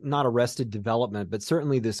not arrested development, but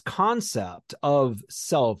certainly this concept of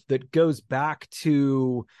self that goes back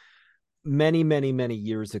to many, many, many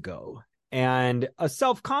years ago, and a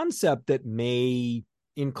self concept that may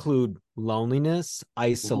include loneliness,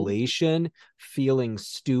 isolation, feeling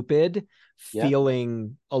stupid, Yep.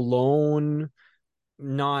 feeling alone,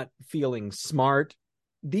 not feeling smart,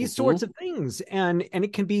 these sorts of things. And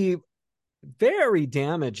it can be very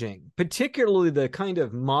damaging, particularly the kind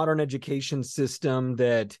of modern education system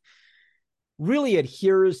that really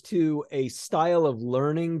adheres to a style of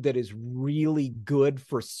learning that is really good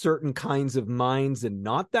for certain kinds of minds and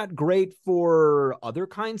not that great for other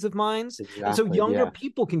kinds of minds. And so Exactly. younger Yeah.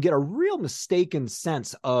 people can get a real mistaken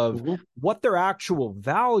sense of what their actual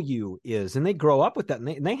value is. And they grow up with that,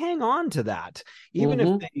 and they hang on to that. Even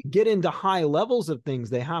if they get into high levels of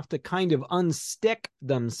things, they have to kind of unstick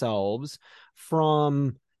themselves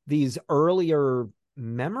from these earlier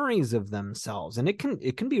memories of themselves. And it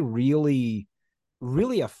can be really,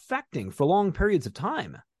 really affecting for long periods of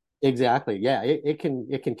time. Exactly. Yeah. It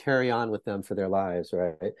can carry on with them for their lives,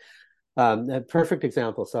 right? A perfect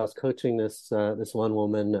example. So I was coaching this one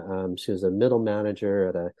woman. She was a middle manager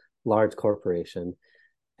at a large corporation,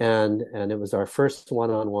 and it was our first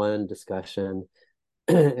one-on-one discussion.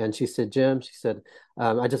 And she said, Jim, she said,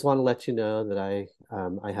 I just want to let you know that I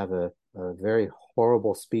have a very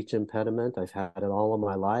horrible speech impediment. I've had it all of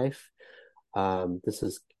my life. This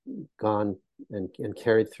has gone and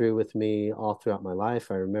carried through with me all throughout my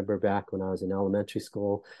life. I remember back when I was in elementary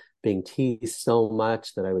school being teased so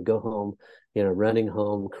much that I would go home, running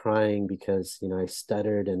home crying because, I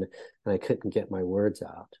stuttered and I couldn't get my words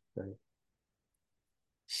out. Right?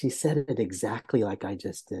 She said it exactly like I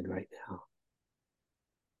just did right now.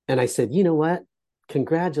 And I said, you know what?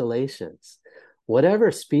 Congratulations.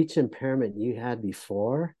 Whatever speech impairment you had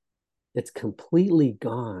before, it's completely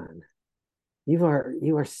gone. You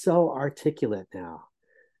are so articulate now.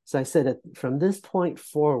 So I said, from this point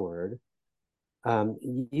forward,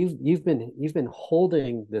 you've been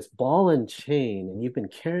holding this ball and chain, and you've been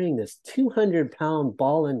carrying this 200-pound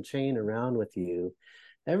ball and chain around with you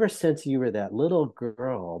ever since you were that little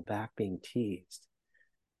girl back being teased.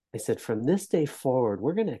 I said, from this day forward,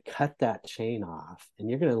 we're going to cut that chain off, and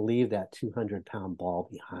you're going to leave that 200-pound ball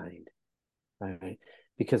behind, right?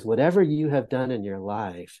 Because whatever you have done in your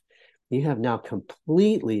life, you have now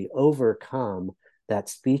completely overcome that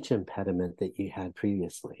speech impediment that you had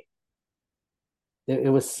previously.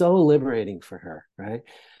 It was so liberating for her, right?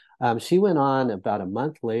 She went on about a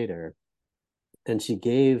month later, and she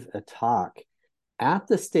gave a talk at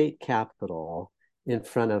the state capitol in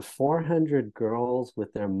front of 400 girls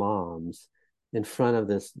with their moms, in front of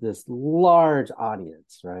this large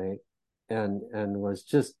audience, right? And was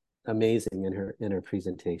just amazing in her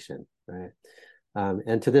presentation, right?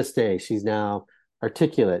 And to this day, she's now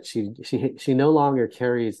articulate. She no longer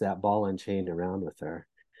carries that ball and chain around with her,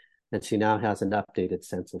 and she now has an updated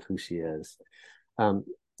sense of who she is. Um,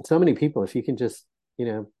 so many people, if you can just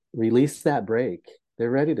release that brake,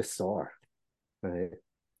 they're ready to soar, right?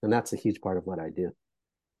 And that's a huge part of what I do.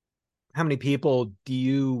 How many people do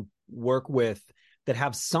you work with that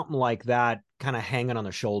have something like that kind of hanging on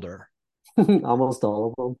their shoulder? Almost all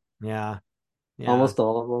of them. Yeah. Yeah. Almost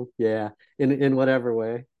all of them. Yeah. In whatever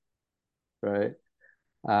way. Right.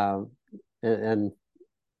 Um, and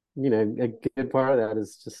a good part of that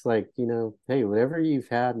is just like, hey, whatever you've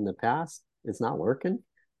had in the past, it's not working.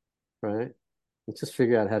 Right. Let's just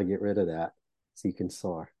figure out how to get rid of that so you can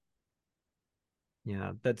soar.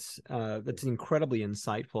 Yeah. That's incredibly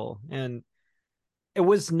insightful. And it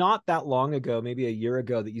was not that long ago, maybe a year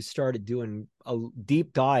ago, that you started doing a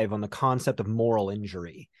deep dive on the concept of moral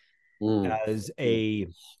injury Mm. as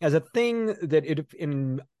a thing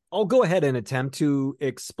that I'll go ahead and attempt to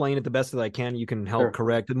explain it the best that I can. You can help Sure.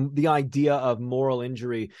 correct. And the idea of moral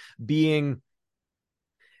injury being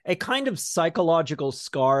A kind of psychological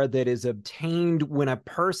scar that is obtained when a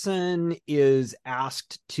person is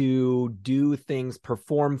asked to do things,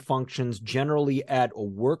 perform functions, generally at a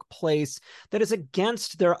workplace, that is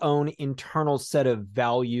against their own internal set of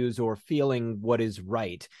values or feeling what is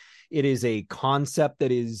right. It is a concept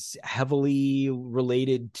that is heavily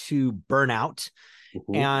related to burnout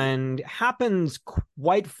and happens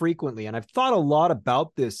quite frequently. And I've thought a lot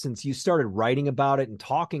about this since you started writing about it and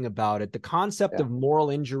talking about it, the concept of moral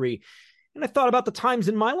injury. And I thought about the times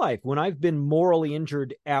in my life when I've been morally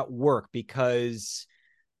injured at work because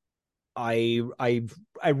I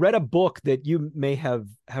read a book that you may have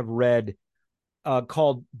read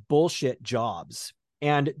called Bullshit Jobs.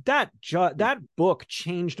 And that book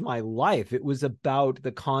changed my life. It was about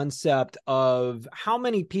the concept of how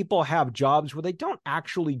many people have jobs where they don't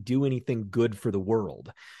actually do anything good for the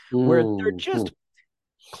world, where they're just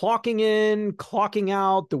clocking in, clocking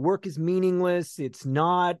out. The work is meaningless. It's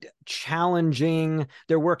not challenging.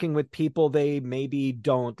 They're working with people they maybe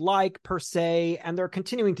don't like per se, and they're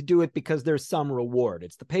continuing to do it because there's some reward.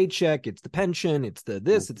 It's the paycheck, it's the pension, it's the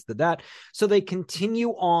this, it's the that. So they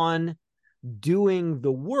continue on doing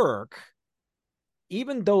the work,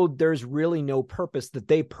 even though there's really no purpose that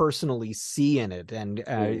they personally see in it. And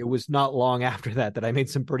it was not long after that I made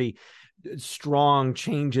some pretty strong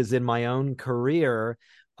changes in my own career.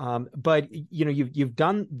 But you've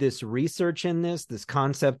done this research in this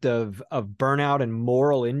concept of burnout and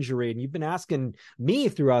moral injury, and you've been asking me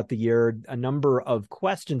throughout the year a number of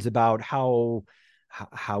questions about how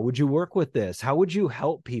would you work with this? How would you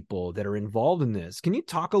help people that are involved in this? Can you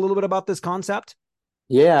talk a little bit about this concept?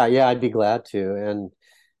 Yeah, I'd be glad to. And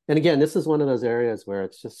again, this is one of those areas where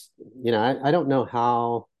it's just, I don't know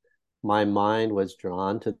how my mind was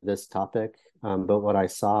drawn to this topic, but what I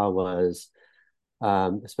saw was,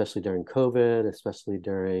 especially during COVID, especially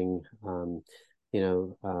during,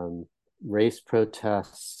 race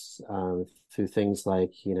protests, through things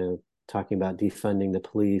like, talking about defunding the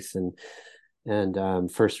police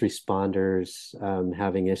and first responders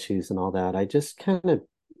having issues and all that. I just kind of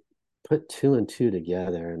put two and two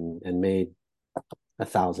together and made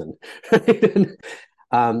 1,000. Right?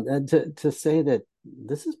 And to say that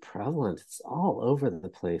this is prevalent, it's all over the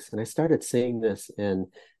place. And I started seeing this in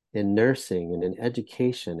nursing and in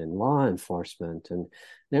education and law enforcement and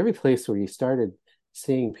in every place where you started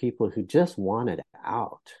seeing people who just wanted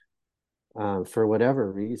out for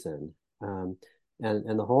whatever reason.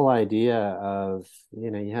 And the whole idea of,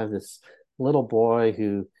 you have this little boy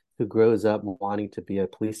who grows up wanting to be a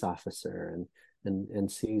police officer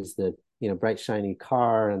and sees the, bright shiny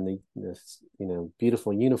car and this,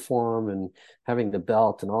 beautiful uniform and having the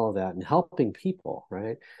belt and all of that and helping people,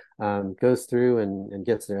 right? Goes through and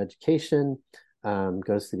gets their education,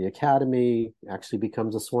 goes to the academy, actually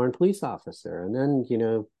becomes a sworn police officer. And then,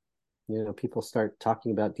 people start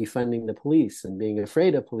talking about defunding the police and being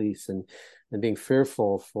afraid of police and being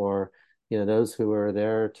fearful for, those who are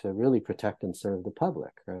there to really protect and serve the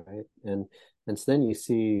public, right? And so then you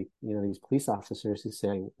see, these police officers who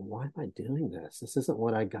saying, why am I doing this? This isn't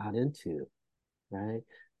what I got into, right?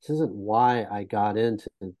 This isn't why I got into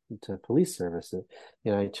police service.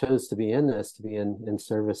 I chose to be in this to be in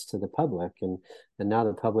service to the public, and now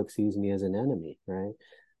the public sees me as an enemy, right?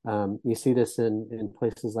 You see this in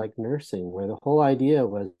places like nursing, where the whole idea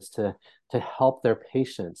was to help their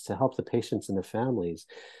patients, to help the patients and the families,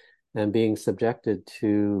 and being subjected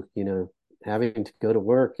to, having to go to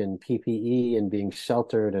work in PPE and being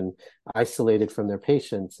sheltered and isolated from their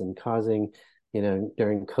patients and causing,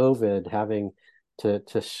 during COVID, having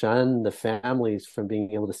to shun the families from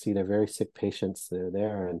being able to see their very sick patients that are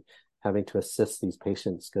there and having to assist these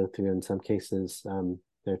patients go through, in some cases,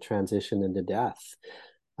 their transition into death,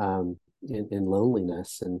 in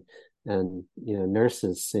loneliness and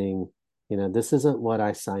nurses seeing, this isn't what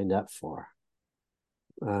I signed up for.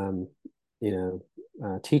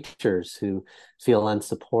 Teachers who feel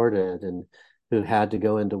unsupported and who had to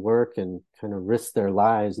go into work and kind of risk their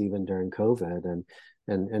lives even during COVID,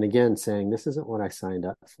 and again saying, this isn't what I signed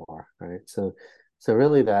up for, right? So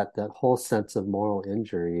really that whole sense of moral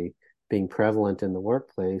injury being prevalent in the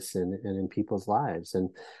workplace and in people's lives, and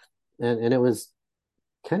it was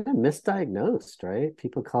kind of misdiagnosed, right?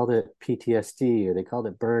 People called it PTSD or they called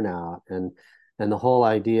it burnout, and the whole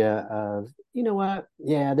idea of, what?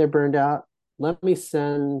 Yeah, they're burned out. Let me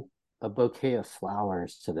send a bouquet of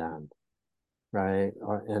flowers to them, right?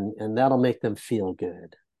 And that'll make them feel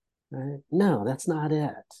good, right? No, that's not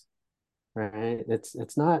it, right?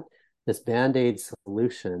 It's not this Band-Aid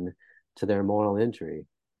solution to their moral injury.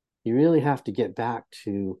 You really have to get back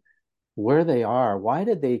to where they are. Why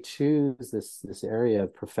did they choose this area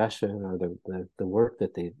of profession or the work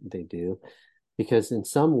that they do? Because in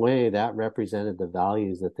some way that represented the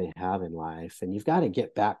values that they have in life. And you've got to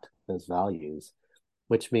get back to those values,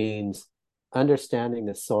 which means understanding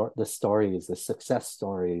the stories, the success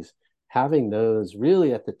stories, having those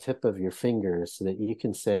really at the tip of your fingers so that you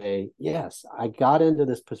can say, yes, I got into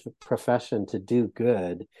this profession to do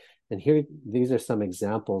good. And here, these are some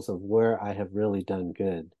examples of where I have really done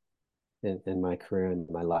good in my career and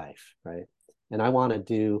my life, right? And I want to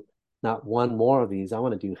do not one more of these, I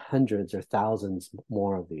want to do hundreds or thousands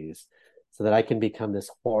more of these so that I can become this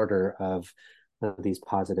hoarder of these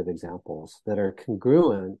positive examples that are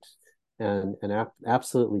congruent and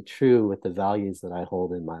absolutely true with the values that I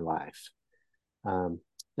hold in my life. And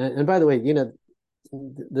by the way, you know,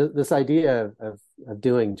 this idea of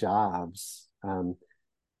doing jobs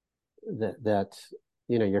that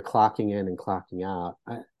you know you're clocking in and clocking out.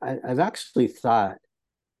 I've actually thought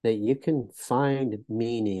that you can find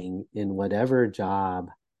meaning in whatever job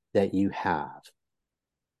that you have.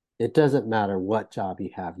 It doesn't matter what job you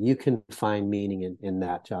have. You can find meaning in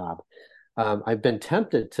that job. I've been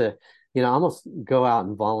tempted to, you know, almost go out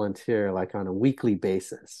and volunteer like on a weekly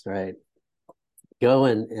basis, right? Go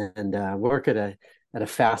and work at a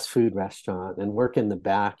fast food restaurant and work in the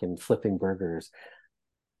back and flipping burgers.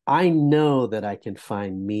 I know that I can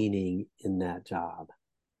find meaning in that job.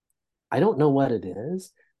 I don't know what it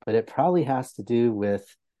is, but it probably has to do with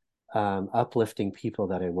uplifting people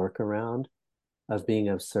that I work around, of being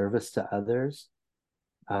of service to others.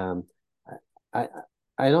 Um, I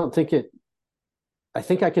I don't think it. I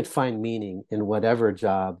think I could find meaning in whatever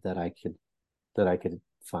job that I could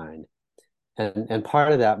find, and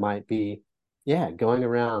part of that might be, yeah, going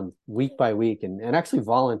around week by week and actually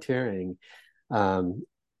volunteering um,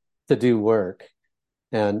 to do work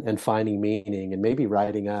and finding meaning and maybe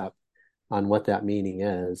writing up on what that meaning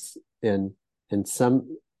is in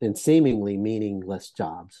some in seemingly meaningless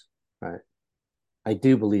jobs, right? I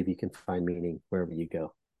do believe you can find meaning wherever you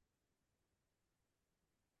go.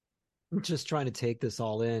 I'm just trying to take this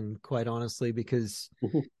all in, quite honestly, because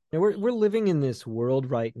you know, we're living in this world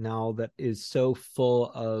right now that is so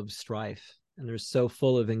full of strife, and there's so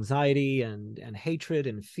full of anxiety and hatred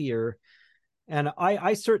and fear. And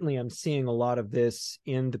I certainly am seeing a lot of this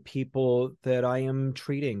in the people that I am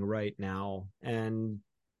treating right now, and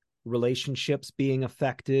relationships being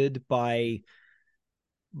affected by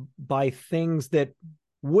things that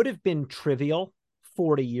would have been trivial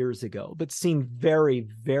 40 years ago, but seem very,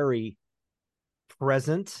 very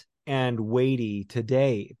present and weighty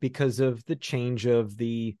today because of the change of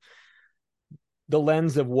the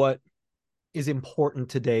lens of what is important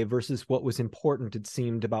today versus what was important, it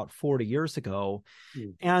seemed, about 40 years ago.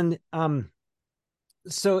 Mm. And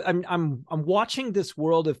so I'm watching this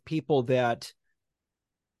world of people that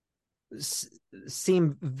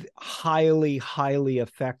seem highly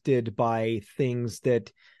affected by things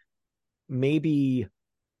that maybe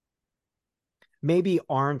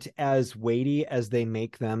aren't as weighty as they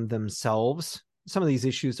make them themselves. Some of these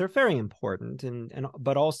issues are very important, and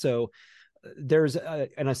but also there's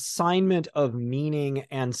an assignment of meaning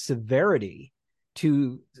and severity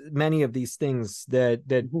to many of these things that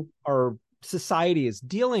Mm-hmm. our society is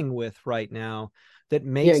dealing with right now, that Yeah,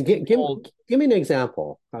 makes people. give me an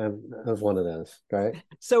example of one of those, right?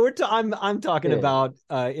 So I'm talking Yeah. about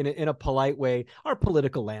in a polite way, our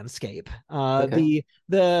political landscape, Okay.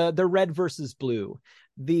 the red versus blue,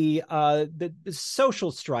 the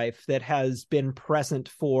social strife that has been present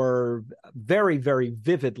for very, very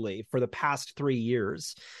vividly for the past 3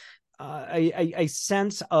 years. A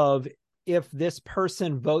sense of, if this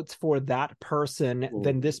person votes for that person, Mm.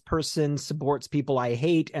 then this person supports people I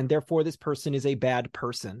hate, and therefore this person is a bad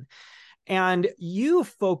person. And you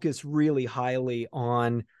focus really highly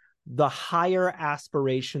on the higher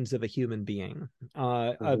aspirations of a human being,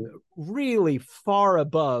 Mm-hmm. really far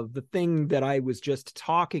above the thing that I was just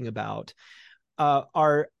talking about.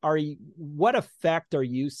 Are what effect are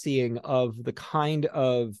you seeing of the kind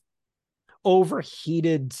of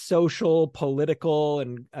overheated social, political,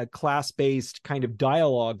 and class-based kind of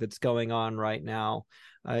dialogue that's going on right now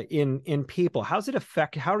in people? How's it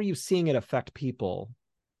affect? How are you seeing it affect people?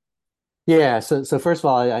 Yeah, so first of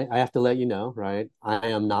all, I have to let you know, right? I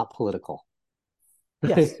am not political.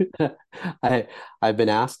 Yes. I I've been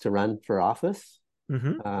asked to run for office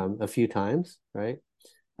Mm-hmm. a few times, right?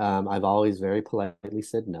 I've always very politely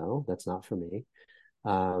said no, that's not for me.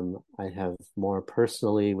 I have more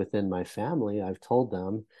personally within my family, I've told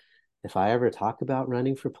them if I ever talk about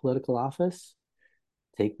running for political office,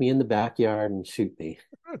 take me in the backyard and shoot me.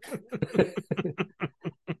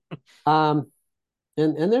 Um,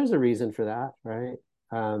 And there's a reason for that, right?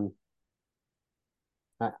 Um,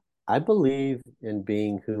 I I believe in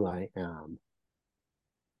being who I am,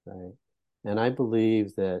 right? And I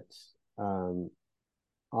believe that um,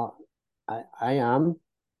 uh, I am,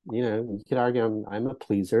 you could argue I'm a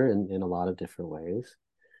pleaser in a lot of different ways.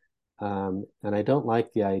 And I don't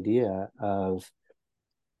like the idea of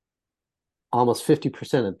almost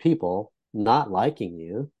 50% of people not liking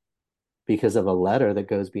you because of a letter that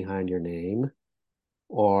goes behind your name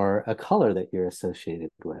or a color that you're associated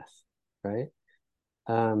with, right?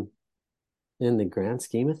 Um, in the grand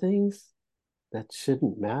scheme of things, that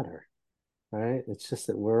shouldn't matter, right? It's just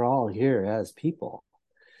that we're all here as people.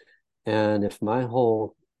 And if my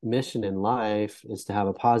whole mission in life is to have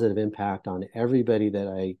a positive impact on everybody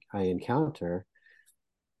that I encounter,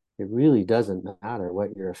 it really doesn't matter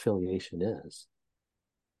what your affiliation is.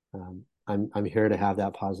 I'm here to have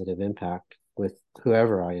that positive impact with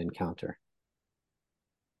whoever I encounter.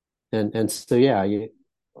 And so yeah,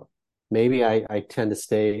 maybe I tend to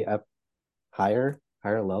stay up higher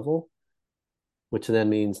level, which then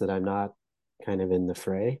means that I'm not kind of in the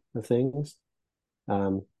fray of things.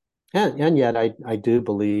 Um, and yet I do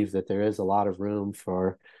believe that there is a lot of room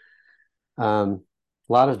for a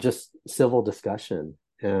lot of just civil discussion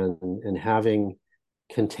and having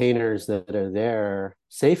containers that are there,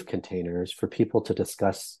 safe containers for people to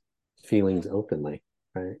discuss feelings openly,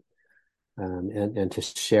 right? And to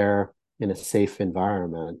share in a safe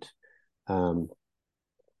environment um,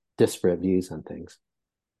 disparate views on things.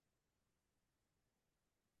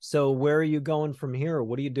 So where are you going from here?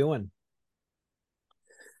 What are you doing?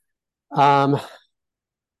 Um,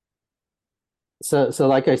 so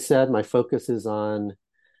like I said, my focus is on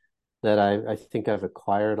that I think I've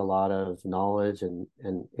acquired a lot of knowledge and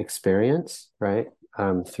experience, right?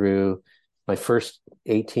 Through my first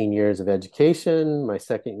 18 years of education, my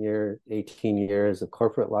second year, 18 years of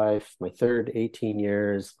corporate life, my third 18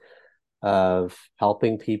 years of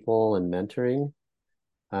helping people and mentoring.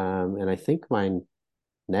 And I think my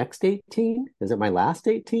next 18, is it my last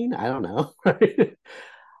 18? I don't know, right?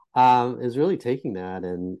 Is really taking that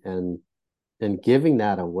and giving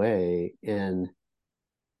that away in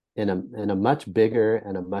a much bigger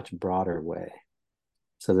and a much broader way.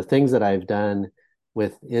 So the things that I've done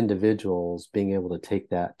with individuals, being able to take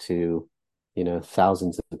that to,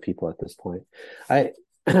 thousands of people at this point. I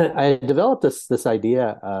I developed this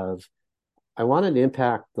idea of I wanted to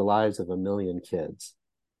impact the lives of 1 million kids.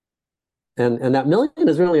 And that million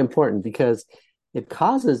is really important because it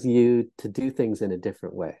causes you to do things in a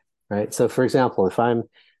different way, right? So for example, if I'm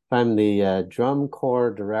the drum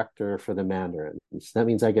corps director for the Mandarins, that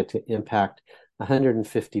means I get to impact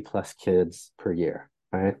 150 plus kids per year,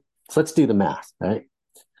 right? So let's do the math, right?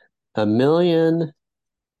 1 million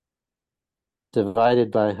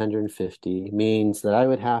divided by 150 means that I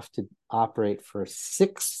would have to operate for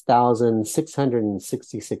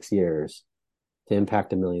 6,666 years to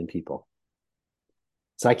impact 1 million people.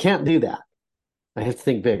 So I can't do that. I have to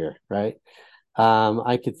think bigger, right?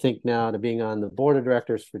 I could think now to being on the board of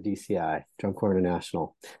directors for DCI, Drum Corps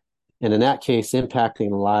International. And in that case,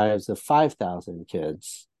 impacting the lives of 5,000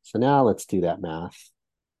 kids. So now let's do that math.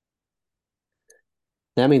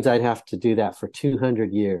 That means I'd have to do that for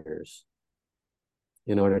 200 years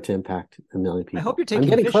in order to impact 1 million people. I hope you're taking I'm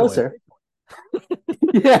getting fish closer.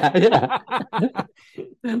 Yeah.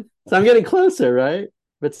 So I'm getting closer, right?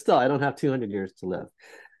 But still, I don't have 200 years to live.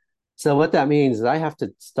 So what that means is I have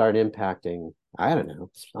to start impacting, I don't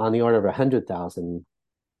know, on the order of 100,000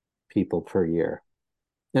 people per year.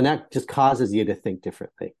 And that just causes you to think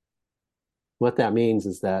differently. What that means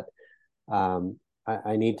is that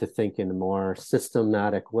I need to think in a more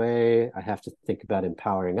systematic way. I have to think about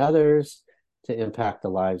empowering others to impact the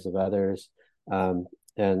lives of others, and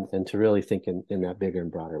to really think in that bigger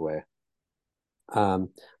and broader way.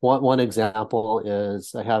 One example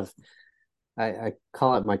is I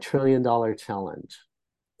call it my $1 trillion challenge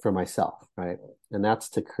for myself, right? And that's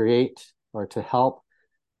to create or to help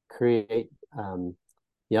create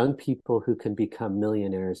young people who can become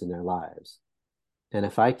millionaires in their lives. And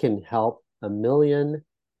if I can help 1 million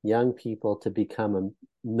young people to become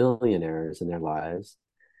millionaires in their lives,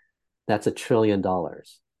 that's $1 trillion.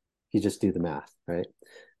 You just do the math, right?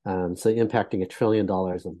 So impacting $1 trillion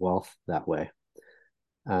of wealth that way.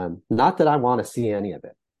 Not that I want to see any of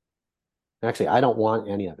it. Actually, I don't want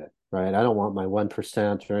any of it, right? I don't want my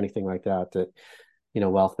 1% or anything like that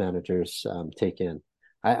wealth managers take in.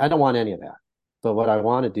 I don't want any of that. But what I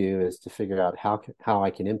want to do is to figure out how I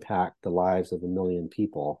can impact the lives of 1 million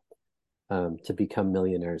people to become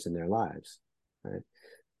millionaires in their lives, right?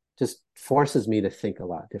 Just forces me to think a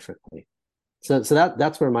lot differently. So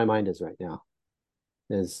that's where my mind is right now.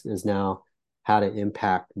 is now how to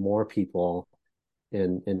impact more people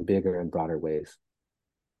in bigger and broader ways.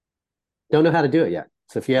 Don't know how to do it yet.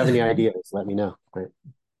 So if you have any ideas, let me know. Right.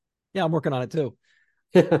 Yeah, I'm working on it too.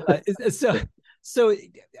 So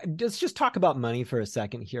let's just talk about money for a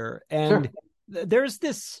second here. And Sure. there's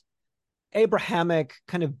this Abrahamic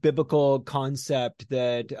kind of biblical concept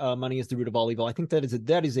that money is the root of all evil. I think that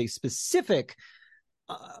is a specific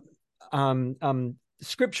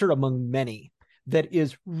scripture among many that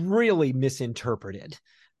is really misinterpreted,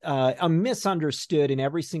 misunderstood in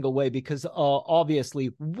every single way, because obviously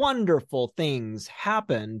wonderful things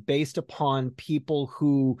happen based upon people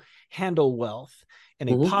who handle wealth in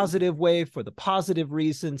a positive way, for the positive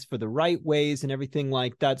reasons, for the right ways, and everything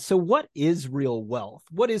like that. So what is real wealth?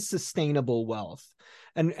 What is sustainable wealth?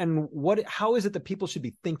 And how is it that people should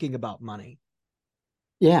be thinking about money?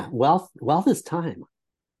 Yeah, wealth is time,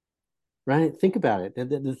 right? Think about it.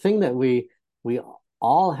 The thing that we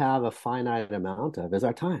all have a finite amount of is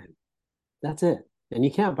our time. That's it. And you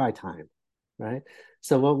can't buy time, right?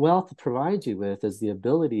 So what wealth provides you with is the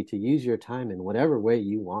ability to use your time in whatever way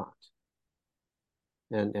you want,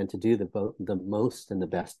 and to do the most and the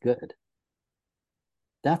best good.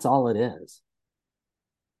 That's all it is,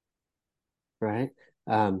 right?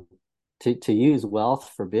 To use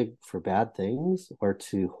wealth for bad things, or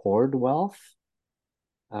to hoard wealth,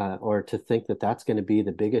 or to think that that's going to be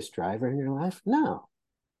the biggest driver in your life. No,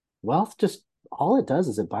 wealth, just all it does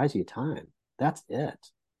is it buys you time. That's it,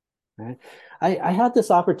 right? I had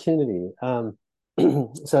this opportunity.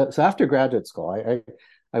 So after graduate school,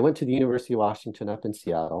 I went to the University of Washington up in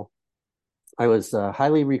Seattle. I was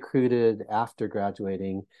highly recruited after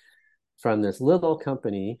graduating from this little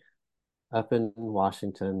company up in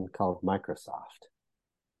Washington called Microsoft.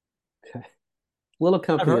 Okay. Little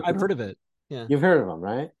company. I've heard of it. Yeah. You've heard of them,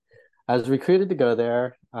 right? I was recruited to go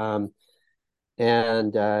there. And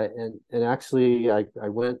actually I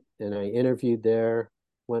went and I interviewed there,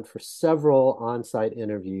 went for several on-site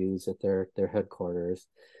interviews at their headquarters.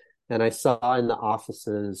 And I saw in the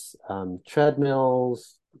offices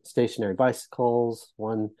treadmills, stationary bicycles.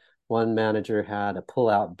 One manager had a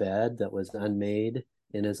pull-out bed that was unmade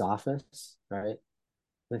in his office, right?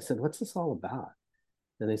 And I said, "What's this all about?"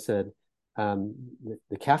 And they said,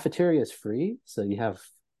 the cafeteria is free, so you have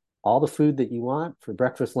all the food that you want for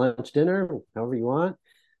breakfast, lunch, dinner, however you want.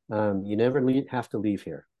 You never have to leave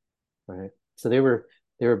here, right? So they were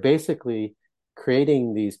basically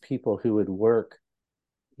creating these people who would work,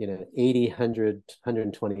 80, 100,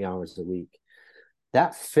 120 hours a week.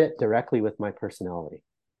 That fit directly with my personality.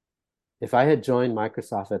 If I had joined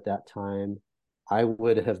Microsoft at that time, I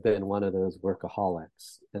would have been one of those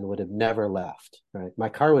workaholics and would have never left, right? My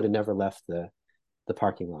car would have never left the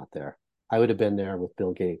parking lot there. I would have been there with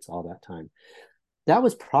Bill Gates all that time. That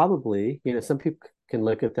was probably, some people can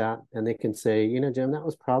look at that and they can say, Jim, that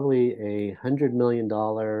was probably $100 million,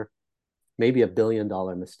 maybe $1 billion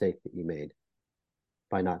mistake that you made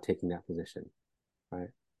by not taking that position, right?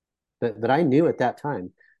 But I knew at that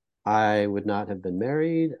time I would not have been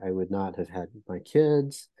married. I would not have had my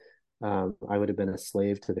kids. I would have been a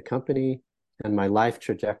slave to the company, and my life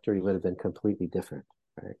trajectory would have been completely different,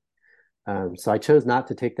 right? So I chose not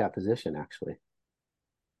to take that position, actually,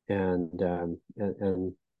 and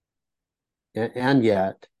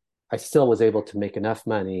yet I still was able to make enough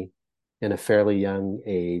money in a fairly young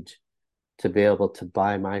age to be able to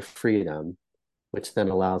buy my freedom, which then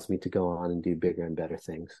allows me to go on and do bigger and better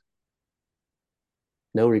things.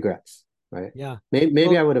 No regrets, right? Yeah. Maybe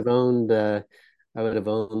Well, I would have owned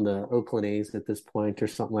the Oakland A's at this point or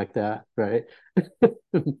something like that, right?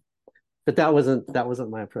 But that wasn't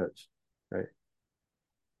my approach, right?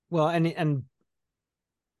 well, and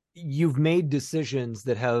you've made decisions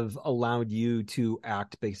that have allowed you to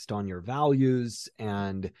act based on your values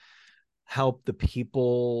and help the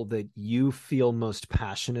people that you feel most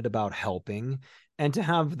passionate about helping, and to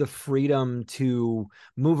have the freedom to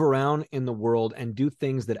move around in the world and do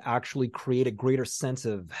things that actually create a greater sense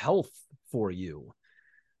of health for you.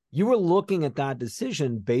 You were looking at that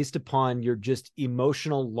decision based upon your just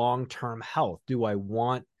emotional long-term health. Do I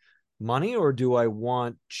want money or do I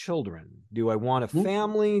want children? Do I want a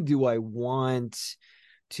family? Do I want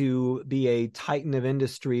to be a titan of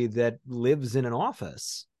industry that lives in an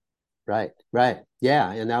office? Right.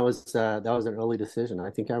 Yeah, and that was an early decision. I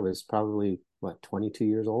think I was probably 22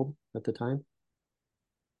 years old at the time.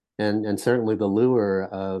 And certainly the lure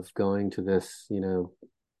of going to this,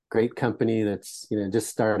 great company that's, just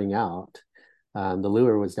starting out, the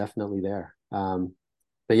lure was definitely there.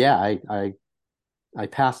 But yeah, I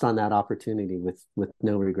passed on that opportunity with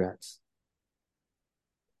no regrets.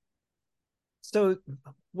 So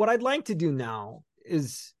what I'd like to do now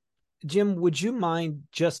is, Jim, would you mind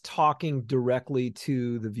just talking directly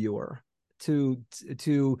to the viewer, to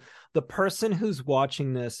the person who's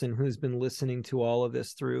watching this and who's been listening to all of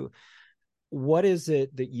this through? What is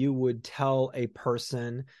it that you would tell a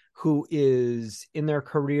person who is in their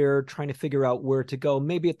career trying to figure out where to go,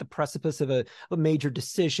 maybe at the precipice of a major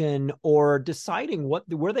decision, or deciding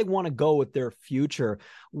where they want to go with their future?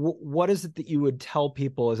 What is it that you would tell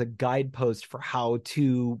people as a guidepost for how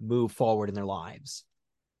to move forward in their lives?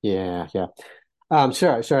 Yeah.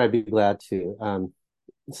 Sure, I'd be glad to.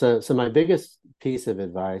 So my biggest piece of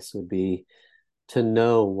advice would be to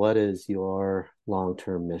know what is your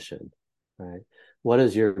long-term mission, right? What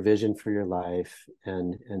is your vision for your life,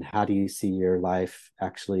 and how do you see your life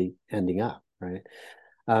actually ending up, right?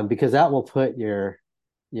 Because that will put your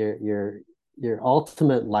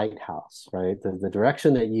ultimate lighthouse, right? The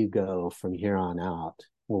direction that you go from here on out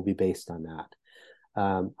will be based on that.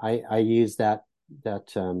 I use that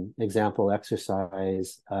example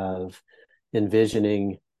exercise of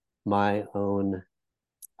envisioning my own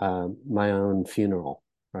funeral,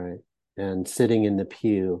 right? And sitting in the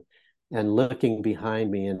pew and looking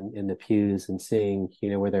behind me in the pews and seeing,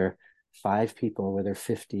 were there 5 people, were there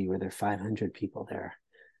 50, were there 500 people there?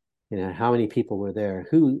 How many people were there?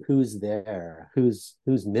 Who's there? Who's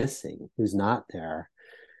missing? Who's not there?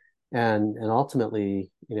 And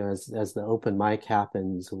ultimately, as the open mic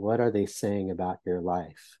happens, what are they saying about your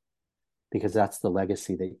life? Because that's the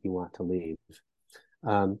legacy that you want to leave.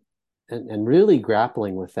 And really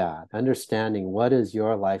grappling with that, understanding what is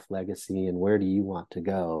your life legacy and where do you want to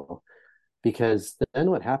go? Because then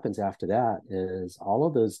what happens after that is all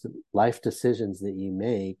of those life decisions that you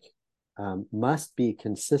make must be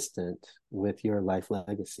consistent with your life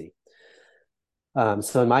legacy.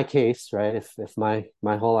 So in my case, right, if my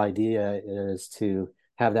whole idea is to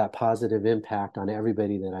have that positive impact on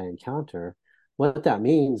everybody that I encounter, what that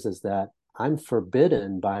means is that I'm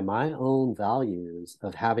forbidden by my own values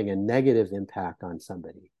of having a negative impact on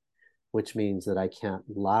somebody, which means that I can't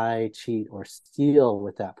lie, cheat, or steal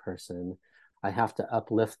with that person. I have to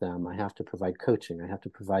uplift them. I have to provide coaching. I have to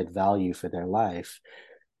provide value for their life,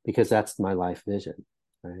 because that's my life vision,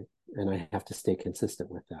 right? And I have to stay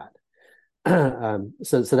consistent with that.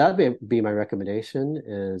 So that would be my recommendation,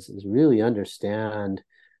 is really understand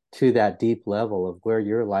to that deep level of where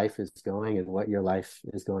your life is going and what your life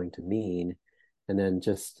is going to mean, and then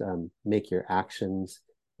just make your actions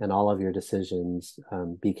and all of your decisions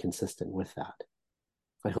be consistent with that.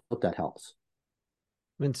 I hope that helps.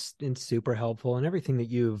 It's super helpful, and everything that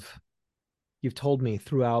you've told me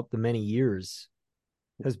throughout the many years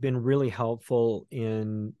has been really helpful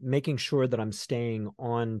in making sure that I'm staying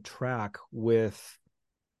on track with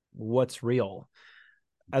what's real,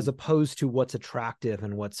 as opposed to what's attractive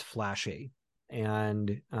and what's flashy.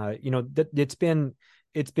 And it's been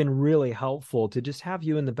really helpful to just have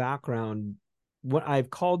you in the background when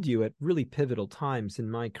I've called you at really pivotal times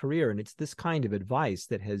in my career. And it's this kind of advice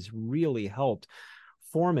that has really helped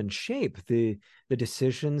form and shape the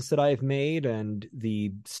decisions that I've made, and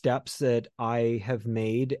the steps that I have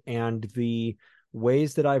made, and the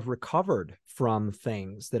ways that I've recovered from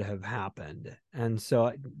things that have happened. And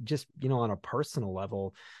so just, on a personal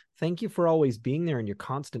level, thank you for always being there and your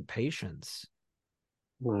constant patience.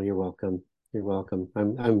 Well, you're welcome. You're welcome.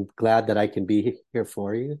 I'm glad that I can be here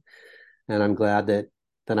for you. And I'm glad that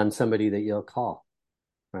I'm somebody that you'll call,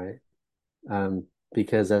 right?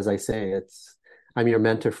 Because as I say, I'm your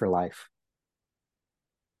mentor for life.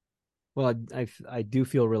 Well, I do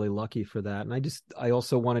feel really lucky for that. And I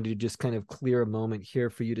also wanted to just kind of clear a moment here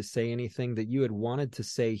for you to say anything that you had wanted to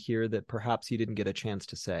say here that perhaps you didn't get a chance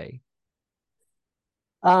to say.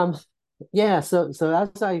 Yeah. So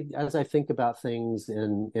as I think about things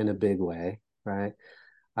in a big way, right?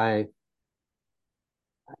 I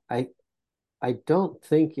I I don't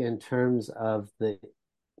think in terms of the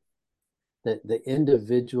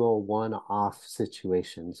individual one-off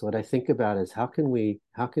situations. What I think about is how can we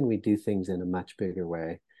do things in a much bigger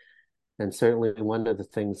way? And certainly one of the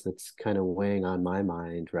things that's kind of weighing on my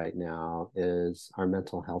mind right now is our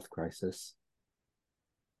mental health crisis,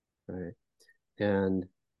 right? And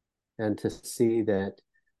to see that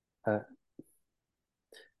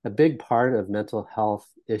a big part of mental health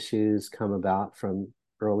issues come about from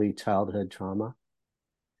early childhood trauma,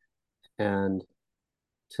 and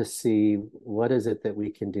to see what is it that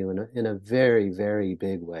we can do in a very, very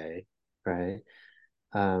big way, right?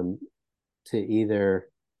 To either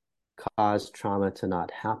cause trauma to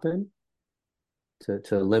not happen, to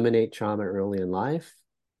eliminate trauma early in life,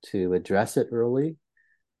 to address it early,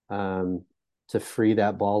 to free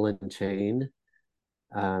that ball and chain,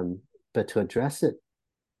 but to address it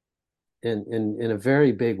in a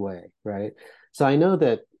very big way, right? So I know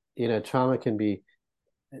that, trauma can be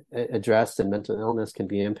addressed and mental illness can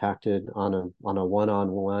be impacted on a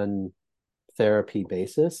one-on-one therapy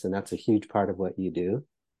basis, and that's a huge part of what you do.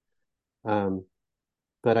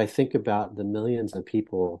 But I think about the millions of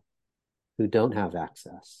people who don't have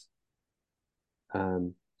access,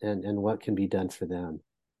 and what can be done for them.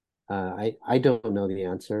 I don't know the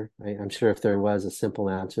answer. I'm sure if there was a simple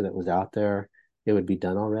answer that was out there, it would be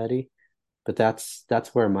done already. But that's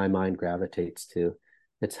where my mind gravitates to.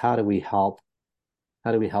 It's how do we help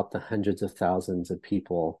the hundreds of thousands of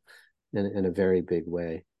people in a very big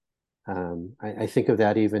way. I think of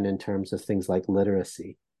that even in terms of things like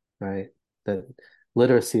literacy, right? That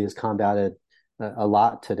literacy is combated a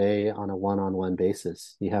lot today on a one-on-one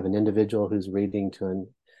basis. You have an individual who's reading to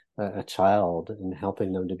a child and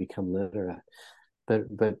helping them to become literate.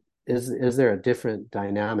 But is there a different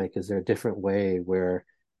dynamic? Is there a different way where,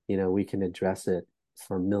 we can address it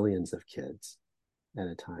for millions of kids at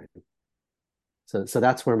a time? So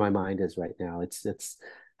that's where my mind is right now. It's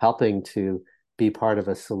helping to be part of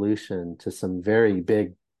a solution to some very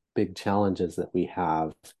big challenges that we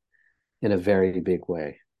have in a very big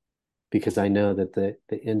way. Because I know that the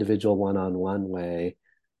individual one-on-one way,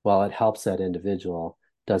 while it helps that individual,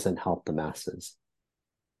 doesn't help the masses.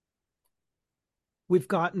 We've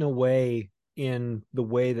gotten away in the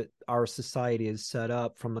way that our society is set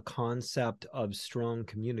up from the concept of strong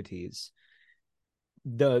communities.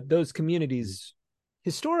 Those communities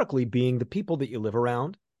historically being the people that you live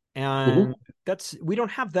around. And we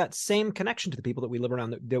don't have that same connection to the people that we live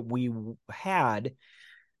around that we had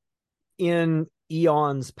in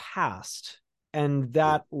eons past. And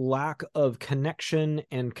that lack of connection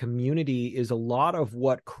and community is a lot of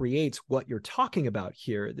what creates what you're talking about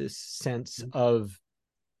here, this sense of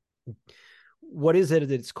what is it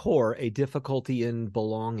at its core, a difficulty in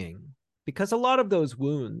belonging. Because a lot of those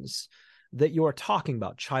wounds that you're talking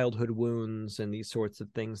about, childhood wounds and these sorts of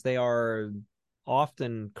things, they are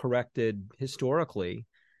often corrected historically,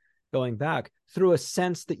 going back through a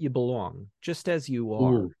sense that you belong just as you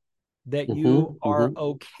are. That you are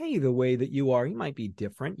okay the way that you are. You might be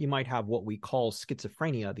different. You might have what we call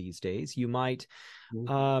schizophrenia these days. You might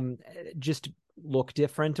just look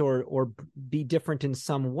different or be different in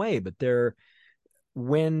some way. But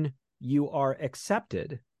when you are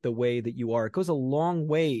accepted the way that you are, it goes a long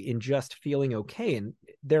way in just feeling okay. And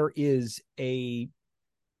there is a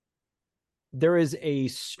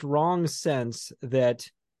strong sense that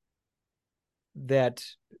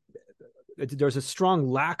there's a strong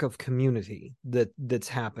lack of community that's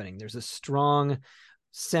happening. There's a strong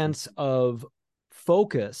sense of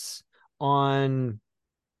focus on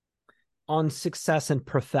success and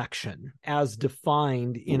perfection as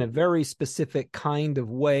defined in a very specific kind of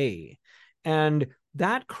way. And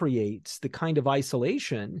that creates the kind of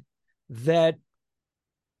isolation that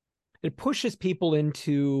it pushes people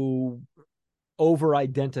into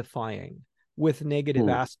over-identifying with negative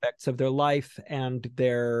aspects of their life and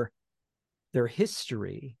their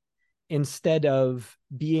history, instead of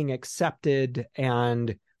being accepted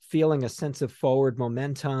and feeling a sense of forward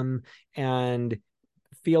momentum and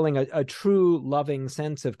feeling a true loving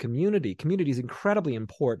sense of community. Community is incredibly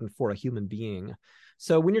important for a human being.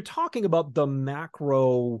 So when you're talking about the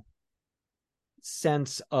macro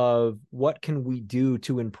sense of what can we do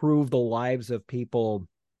to improve the lives of people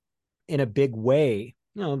in a big way,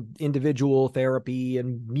 individual therapy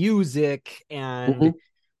and music and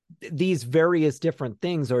these various different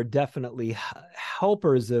things are definitely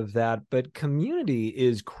helpers of that, but community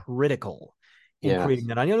is critical in creating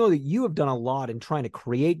that. I know that you have done a lot in trying to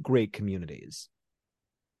create great communities.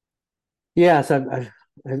 Yes,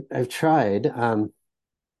 I've tried, and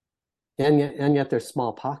yet there's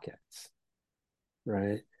small pockets,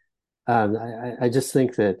 right? I just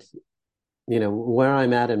think that where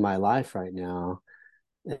I'm at in my life right now,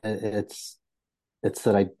 it's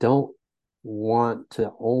that I don't want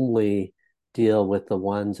to only deal with the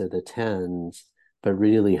ones or the tens, but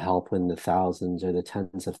really help in the thousands or the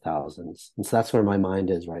tens of thousands. And so that's where my mind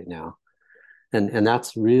is right now. And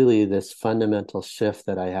that's really this fundamental shift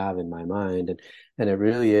that I have in my mind. And it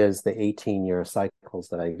really is the 18-year cycles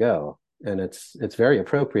that I go. And it's very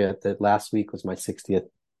appropriate that last week was my 60th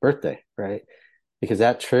birthday, right? Because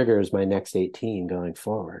that triggers my next 18 going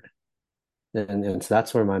forward. And so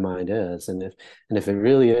that's where my mind is. And if it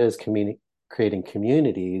really is creating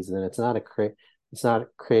communities, then it's not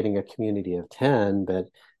creating a community of 10, but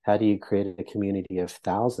how do you create a community of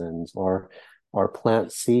thousands, or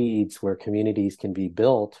plant seeds where communities can be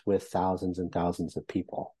built with thousands and thousands of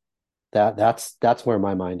people? That's where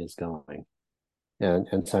my mind is going.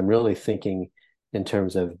 And so I'm really thinking in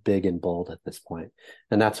terms of big and bold at this point.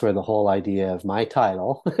 And that's where the whole idea of my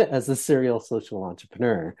title as a serial social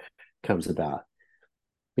entrepreneur comes about.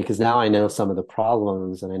 Because now I know some of the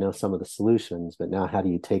problems and I know some of the solutions, but now how do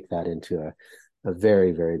you take that into a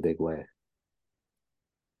very, very big way?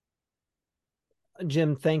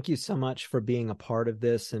 Jim, thank you so much for being a part of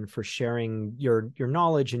this and for sharing your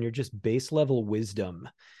knowledge and your just base level wisdom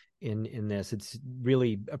in this. It's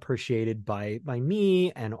really appreciated by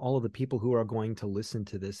me and all of the people who are going to listen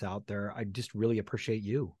to this out there. I just really appreciate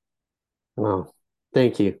you. Well,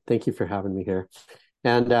 thank you. Thank you for having me here.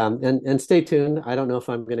 And stay tuned. I don't know if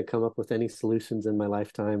I'm going to come up with any solutions in my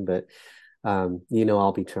lifetime, but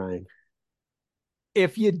I'll be trying.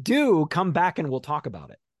 If you do, come back and we'll talk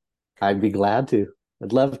about it. I'd be glad to.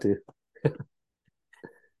 I'd love to.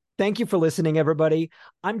 Thank you for listening, everybody.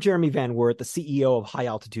 I'm Jeremy Van Wert, the CEO of High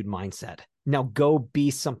Altitude Mindset. Now go be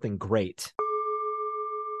something great.